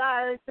God's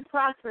desire to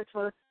prosper,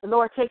 for the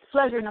Lord takes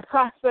pleasure in the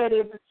prosperity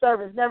of his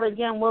servants. Never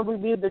again will we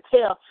be the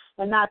tail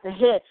and not the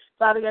head.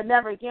 Father God,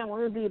 never again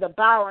will we be the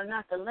borrower and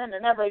not the lender.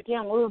 Never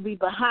again will we be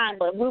behind,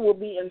 but we will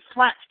be in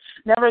front.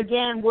 Never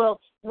again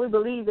will we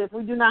believe that if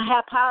we do not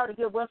have power to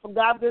give wealth, for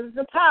God gives us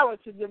the power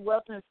to give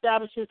wealth and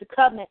establishes the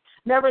covenant.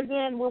 Never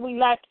again will we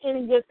lack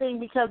any good thing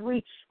because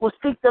we will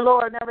seek the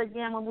Lord. Never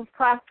again will we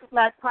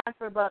lack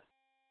prosper, but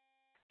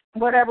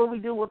whatever we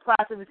do will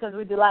prosper because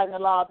we delight in the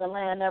law of the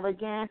land. Never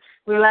again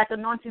we lack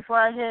anointing for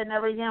our head.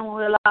 Never again will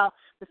we allow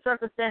the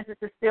circumstances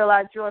to steal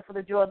our joy, for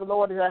the joy of the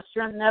Lord is our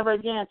strength. Never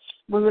again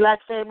will we lack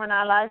favor in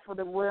our life, for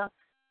the will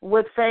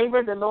with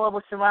favor the Lord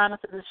will surround us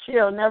as a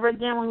shield. Never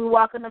again will we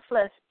walk in the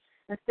flesh.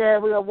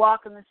 Instead, we will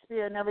walk in the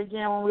Spirit. Never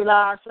again will we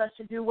allow our flesh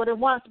to do what it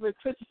wants. We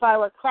crucify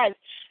with Christ.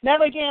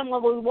 Never again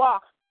will we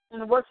walk in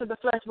the works of the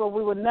flesh, but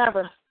we will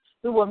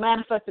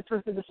manifest the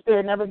fruits of the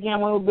Spirit. Never again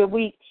will we be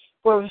weak,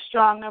 for we are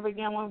strong. Never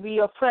again will we be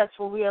oppressed,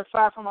 for we are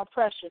far from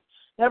oppression.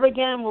 Never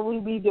again will we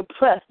be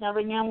depressed. Never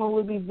again will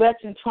we be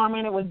vexed and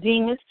tormented with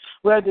demons.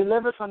 We are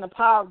delivered from the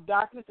power of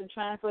darkness and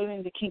translated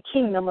into the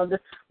kingdom of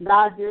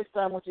God's dear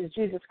Son, which is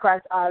Jesus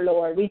Christ our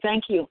Lord. We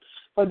thank you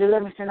for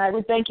deliverance tonight.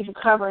 We thank you for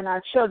covering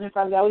our children,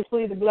 Father God. We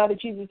plead the blood of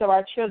Jesus of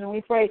our children.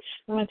 We pray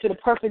them into the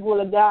perfect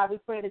will of God. We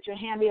pray that your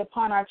hand be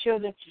upon our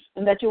children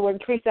and that you will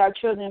increase our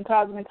children and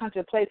cause them to come to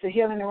a place of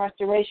healing and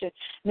restoration.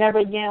 Never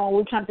again will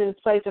we come to this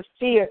place of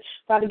fear.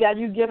 Father God,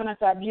 you've given us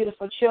our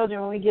beautiful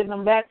children. When we give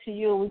them back to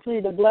you, we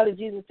plead the blood of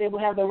Jesus. They will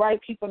have the right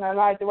people in their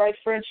lives, the right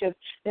friendships.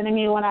 The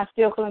enemy will not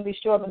steal, kill, and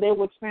destroy, but they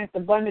will experience the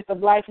abundance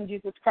of life in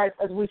Jesus Christ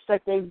as we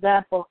set the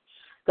example,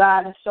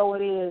 God, and so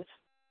it is.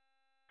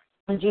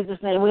 In Jesus'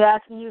 name, we're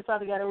asking you,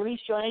 Father God, to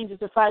release your angels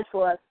to fight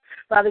for us,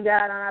 Father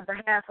God, on our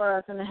behalf for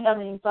us in the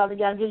heaven. Father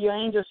God, give your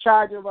angels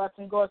charge of us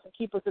and go us and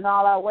keep us in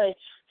all our ways.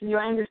 Send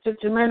your angels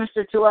to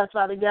minister to us,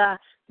 Father God.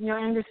 Send your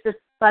angels to,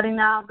 Father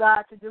now,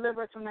 God, to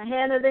deliver us from the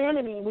hand of the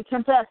enemy. We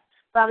confess,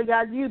 Father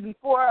God, you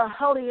before our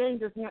holy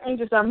angels, and your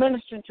angels are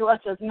ministering to us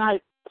at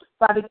night.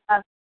 Father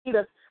God, lead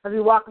us as we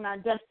walk in our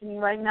destiny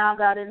right now,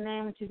 God, in the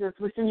name of Jesus.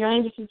 We send your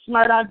angels to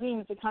smite our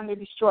demons to come to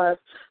destroy us.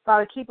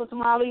 Father, keep us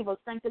from all evil.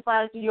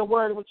 Sanctify us through your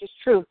word, which is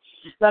true.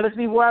 Let us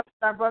be worked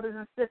with our brothers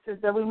and sisters,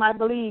 that we might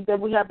believe that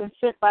we have been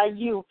sent by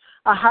you.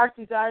 Our heart's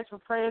desires for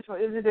prayers for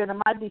Israel, that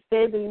it might be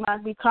saved, that we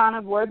might be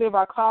counted worthy of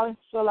our calling,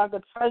 feel like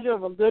the treasure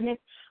of a goodness,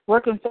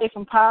 work in faith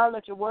and power.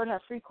 Let your word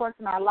have free course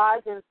in our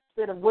lives. There is a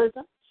spirit of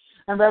wisdom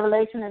and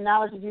revelation and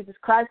knowledge of Jesus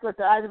Christ. Let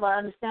the eyes of our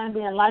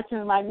understanding be enlightened,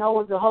 and might know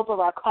what the hope of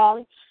our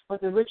calling,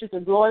 what the riches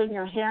of glory in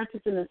your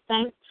inheritance in the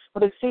saints,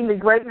 what exceeding the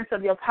greatness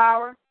of your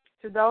power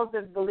to those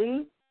that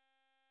believe.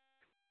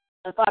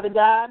 And Father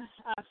God,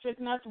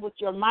 strengthen us with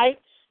your might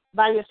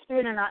by your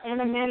spirit in our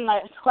inner men,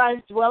 like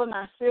Christ dwell in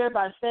our spirit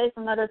by faith,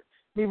 and let us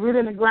be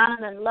rooted and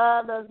grounded in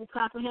love. Let us be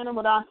comprehended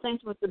with all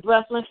saints with the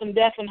breadth, length, and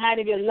depth and height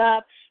of your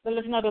love. Let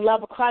us know the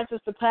love of Christ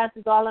which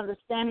surpasses all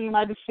understanding. You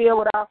might be filled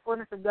with our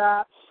fullness of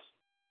God.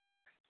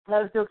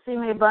 Let us do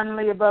exceedingly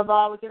abundantly above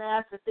all we can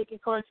ask, to think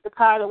according to the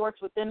power that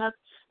works within us.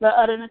 Let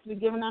utterance be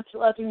given unto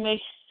us. We may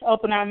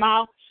open our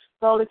mouth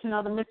boldly to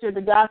know the mystery of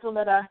the gospel.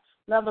 Let our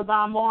love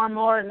abound more and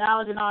more in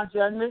knowledge and all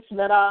judgments.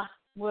 Let our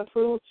will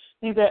prove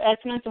things that are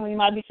excellent, and we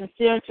might be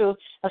sincere to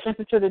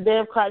offensive to the day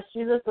of Christ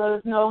Jesus. Let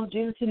us know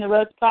Jesus in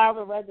the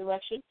power of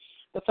resurrection,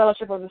 the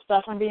fellowship of the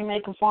suffering, being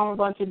made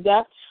conformable unto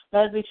death.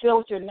 Let us be filled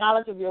with your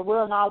knowledge of your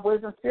will and all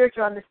wisdom,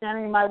 spiritual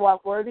understanding. You might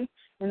walk worthy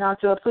and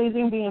unto a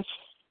pleasing, being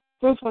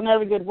fruitful in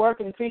every good work,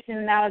 and increasing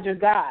in the knowledge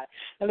of God.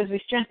 Let us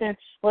be strengthened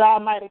with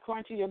all might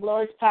according to your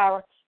glorious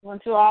power,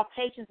 unto all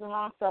patience and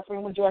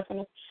long-suffering with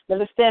joyfulness.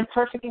 Let us stand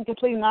perfect and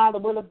complete in all the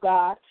will of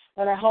God.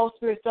 Let our whole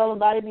spirit, soul, and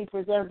body be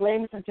preserved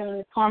blameless until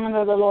the coming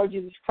of the Lord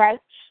Jesus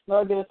Christ.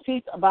 Lord, give us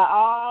peace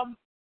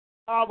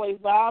always,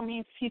 by all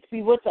means, peace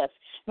be with us.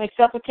 Make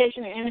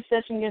supplication and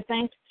intercession against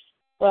thanks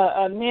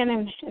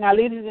men and our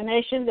leaders of the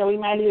nation, that we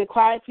might lead a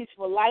quiet,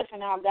 peaceful life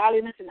in our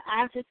godliness and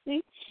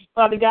honesty.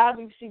 Father God,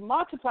 we receive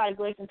multiplied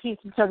grace and peace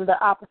because of the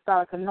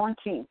apostolic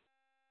anointing.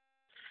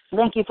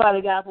 Thank you,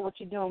 Father God, for what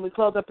you're doing. We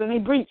close up any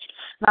breach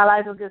in our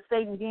lives of this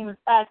Satan, demons,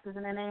 access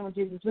in the name of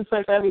Jesus. We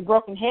pray for every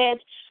broken hedge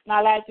in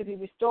our lives to be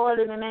restored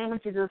in the name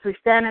of Jesus. We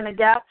stand in the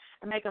gap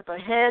and make up a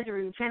hedge. We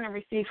repent and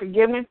receive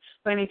forgiveness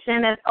for any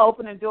sin that's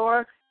opened the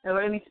door, or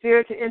any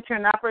spirit to enter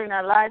and operate in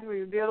our lives.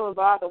 We reveal of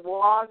all the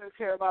walls, we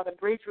tear about the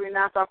breach. We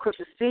renounce all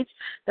crooked speech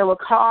that will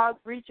cause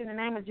breach in the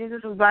name of Jesus.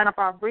 We bind up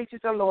our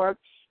breaches, O Lord.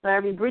 Let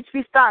every breach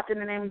be stopped in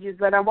the name of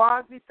Jesus. Let our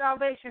walls be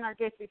salvation, our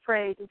gates be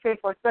praised. We pray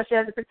for special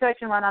as a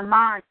protection around our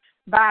minds,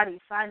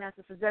 bodies,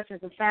 finances, possessions,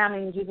 and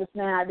family. In Jesus'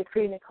 name, I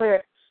decree and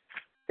declare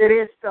it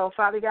is so.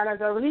 Father God,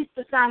 as I release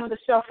the sound of the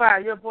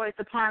shofar, your voice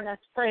upon this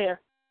prayer,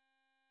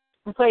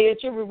 we pray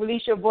that you will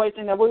release your voice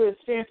and that we will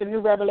experience a new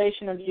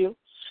revelation of you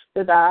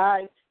with our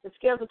eyes. The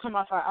scales will come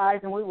off our eyes,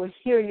 and we will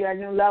hear you at a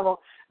new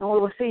level, and we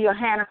will see your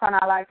hand upon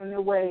our life in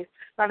new ways.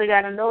 Father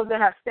God, and those that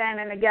have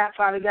stand in the gap,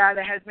 Father God,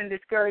 that has been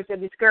discouraged,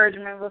 that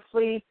discouragement will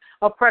flee,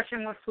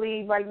 oppression will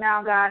flee right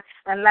now, God,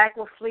 and lack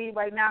will flee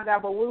right now,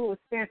 God, but we will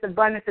experience the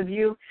abundance of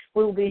you.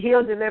 We will be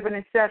healed, delivered,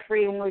 and set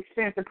free, and we will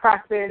experience the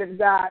prosperity of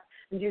God.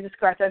 In Jesus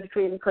Christ, I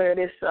decree and declare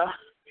this.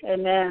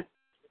 Amen.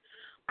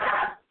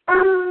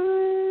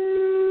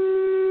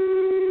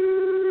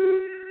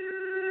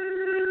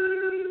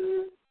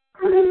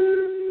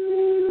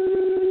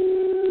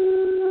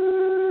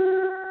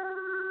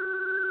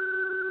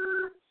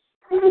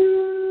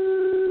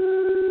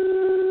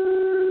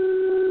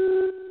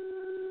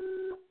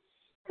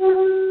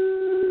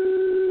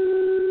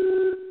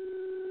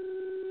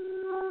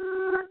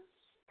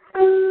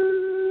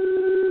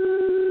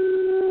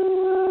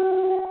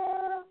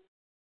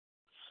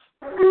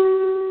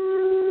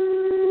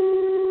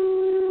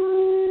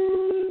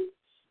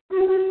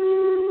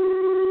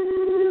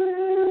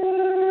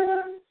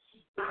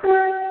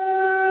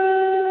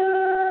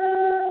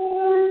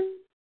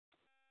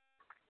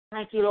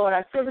 Thank you, Lord.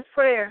 I seal this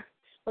prayer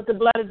with the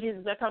blood of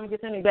Jesus. I come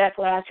against any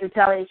backlash,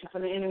 retaliation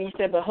from the enemy. He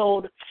said,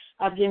 behold,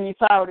 I've given you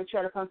power to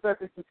tread upon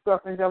serpents and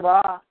scorpions over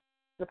all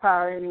the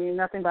power of the enemy.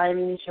 Nothing by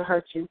any means shall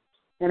hurt you.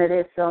 And it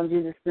is so in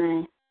Jesus'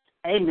 name.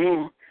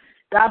 Amen.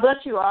 God bless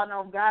you all.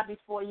 Know God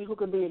before you, who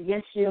could be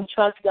against you.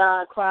 Trust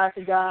God, cry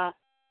to God,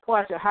 pour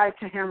out your heart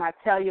to him. I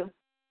tell you,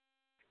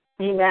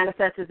 he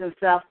manifests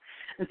himself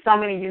in so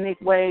many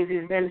unique ways.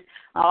 He's been an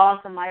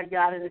awesome, mighty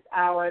God in this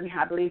hour, and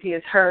I believe he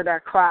has heard our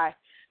cry.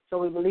 So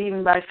we believe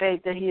in by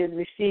faith that he has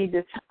received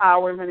this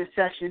hour of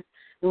intercession,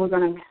 and we're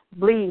going to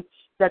believe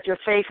that your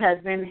faith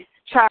has been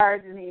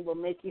charged, and he will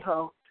make you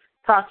whole.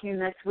 Talk to you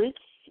next week,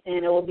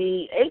 and it will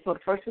be April,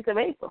 the first week of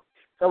April.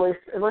 So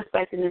we're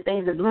expecting the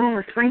things to bloom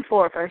and spring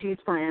forth our huge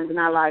plans in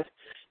our lives.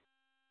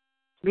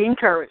 Be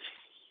encouraged.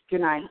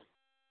 Good night.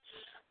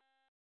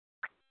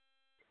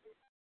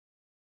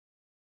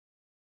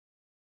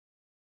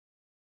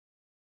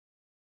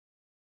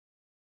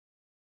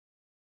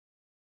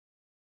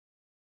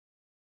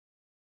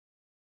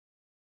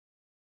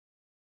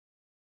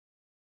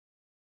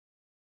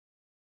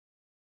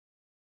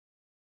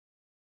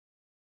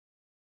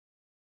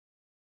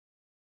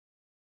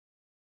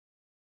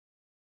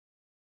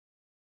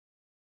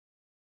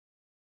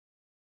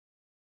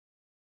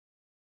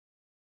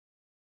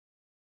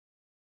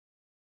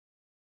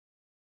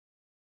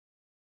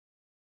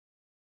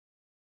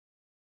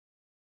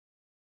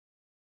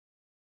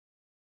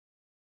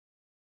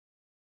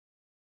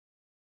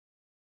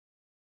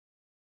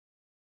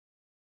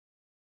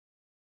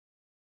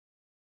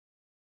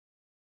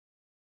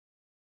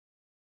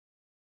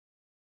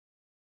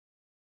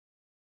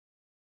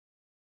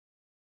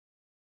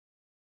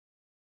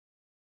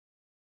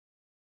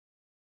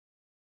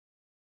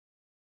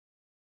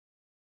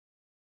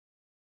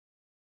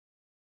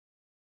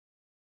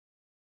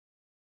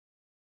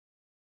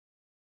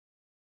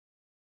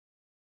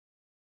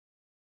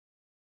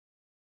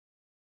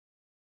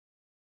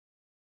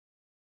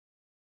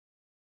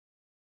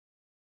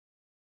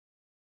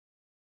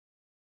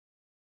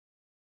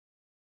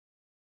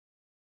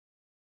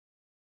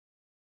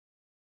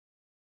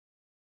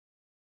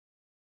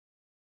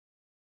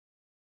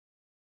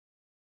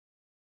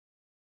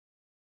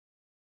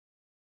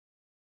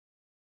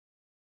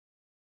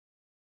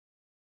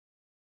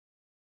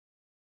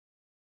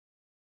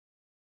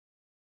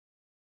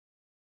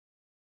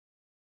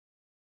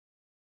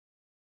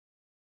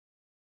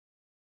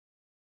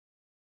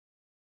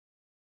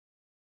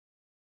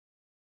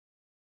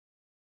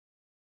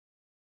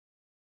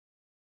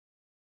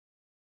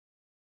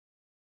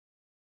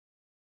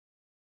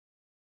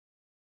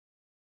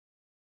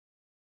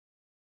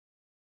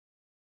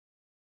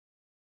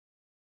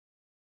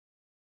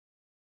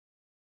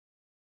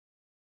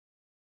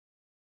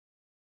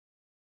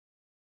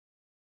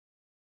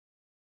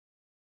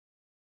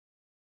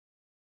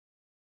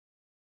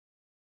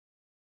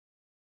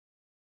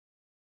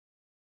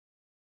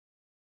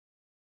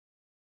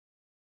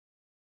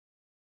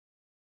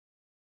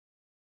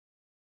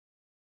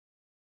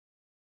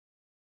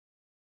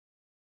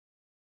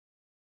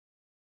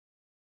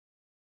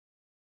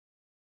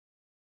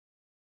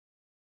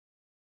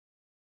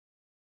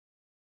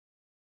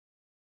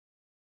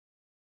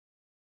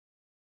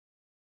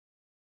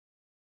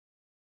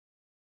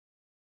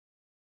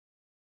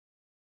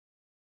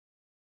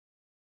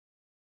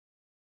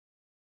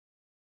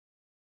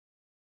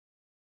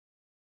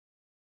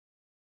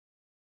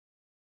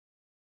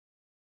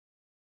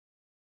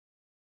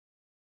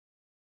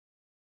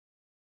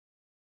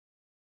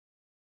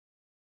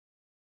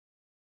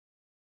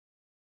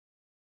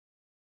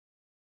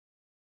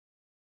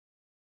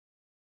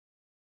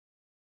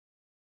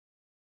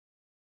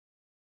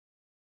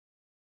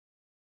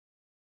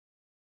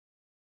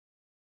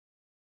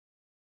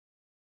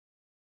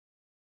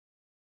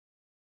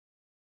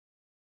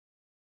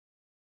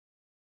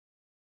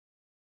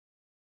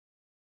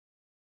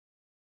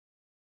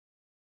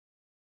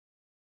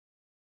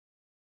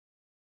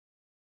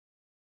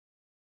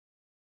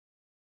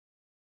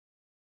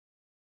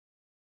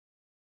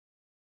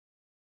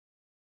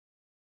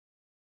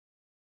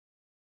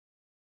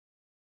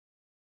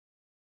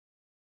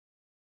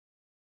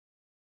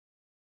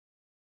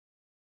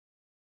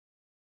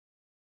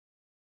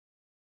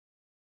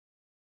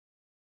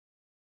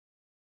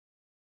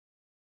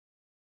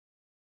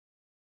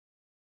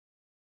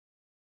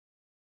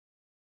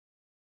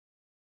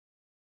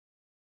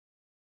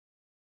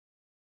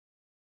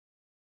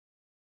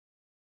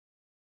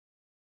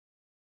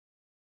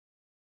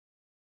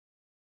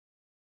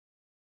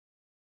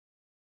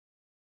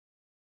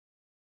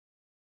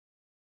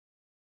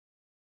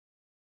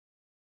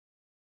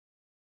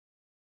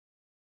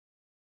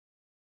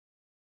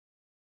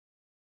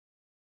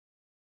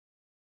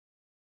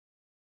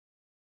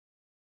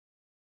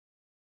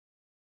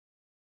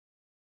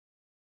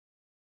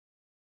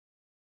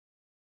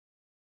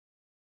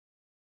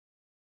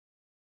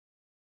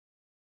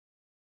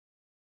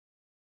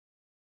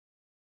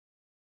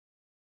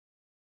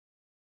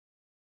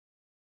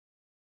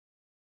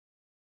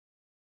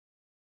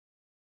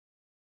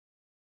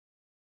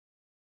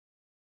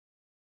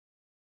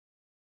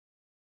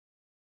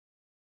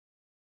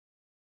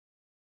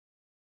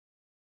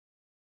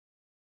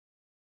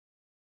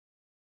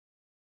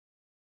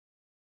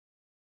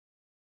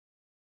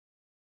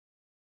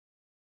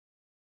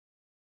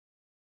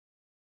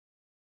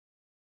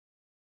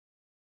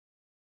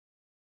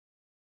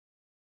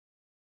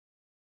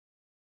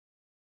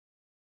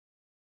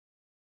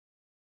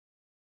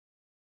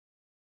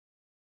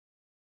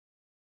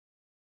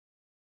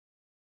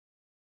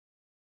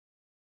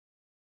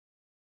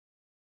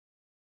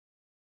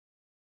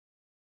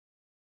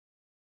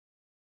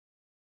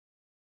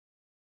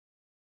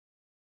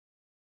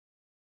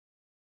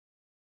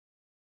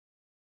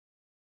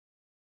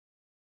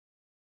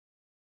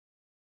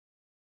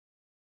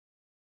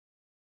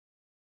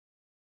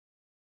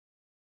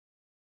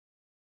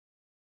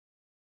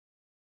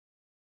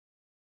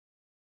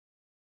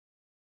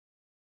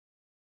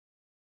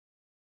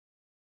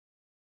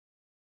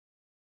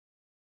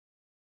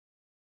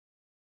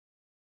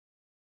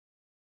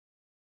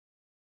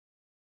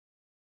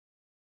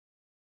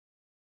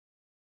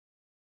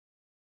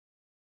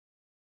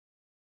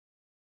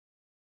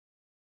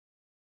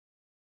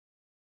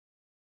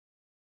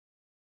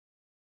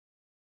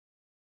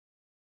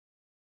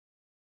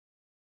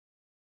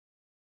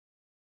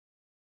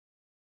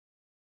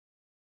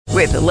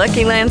 With the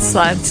Lucky Land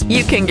Slots,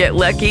 you can get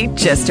lucky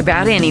just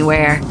about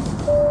anywhere.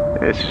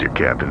 This is your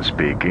captain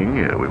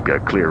speaking. We've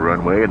got clear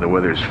runway and the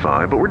weather's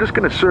fine, but we're just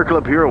going to circle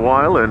up here a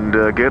while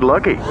and get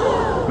lucky.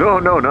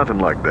 No, nothing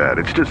like that.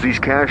 It's just these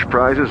cash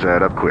prizes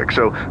add up quick.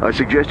 So I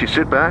suggest you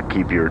sit back,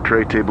 keep your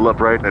tray table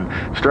upright, and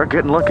start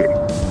getting lucky.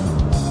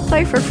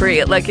 Play for free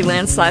at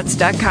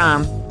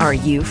LuckyLandSlots.com. Are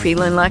you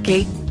feeling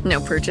lucky?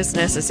 No purchase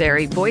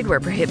necessary. Void where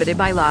prohibited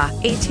by law.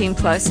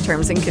 18+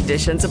 terms and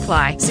conditions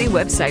apply. See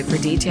website for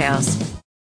details.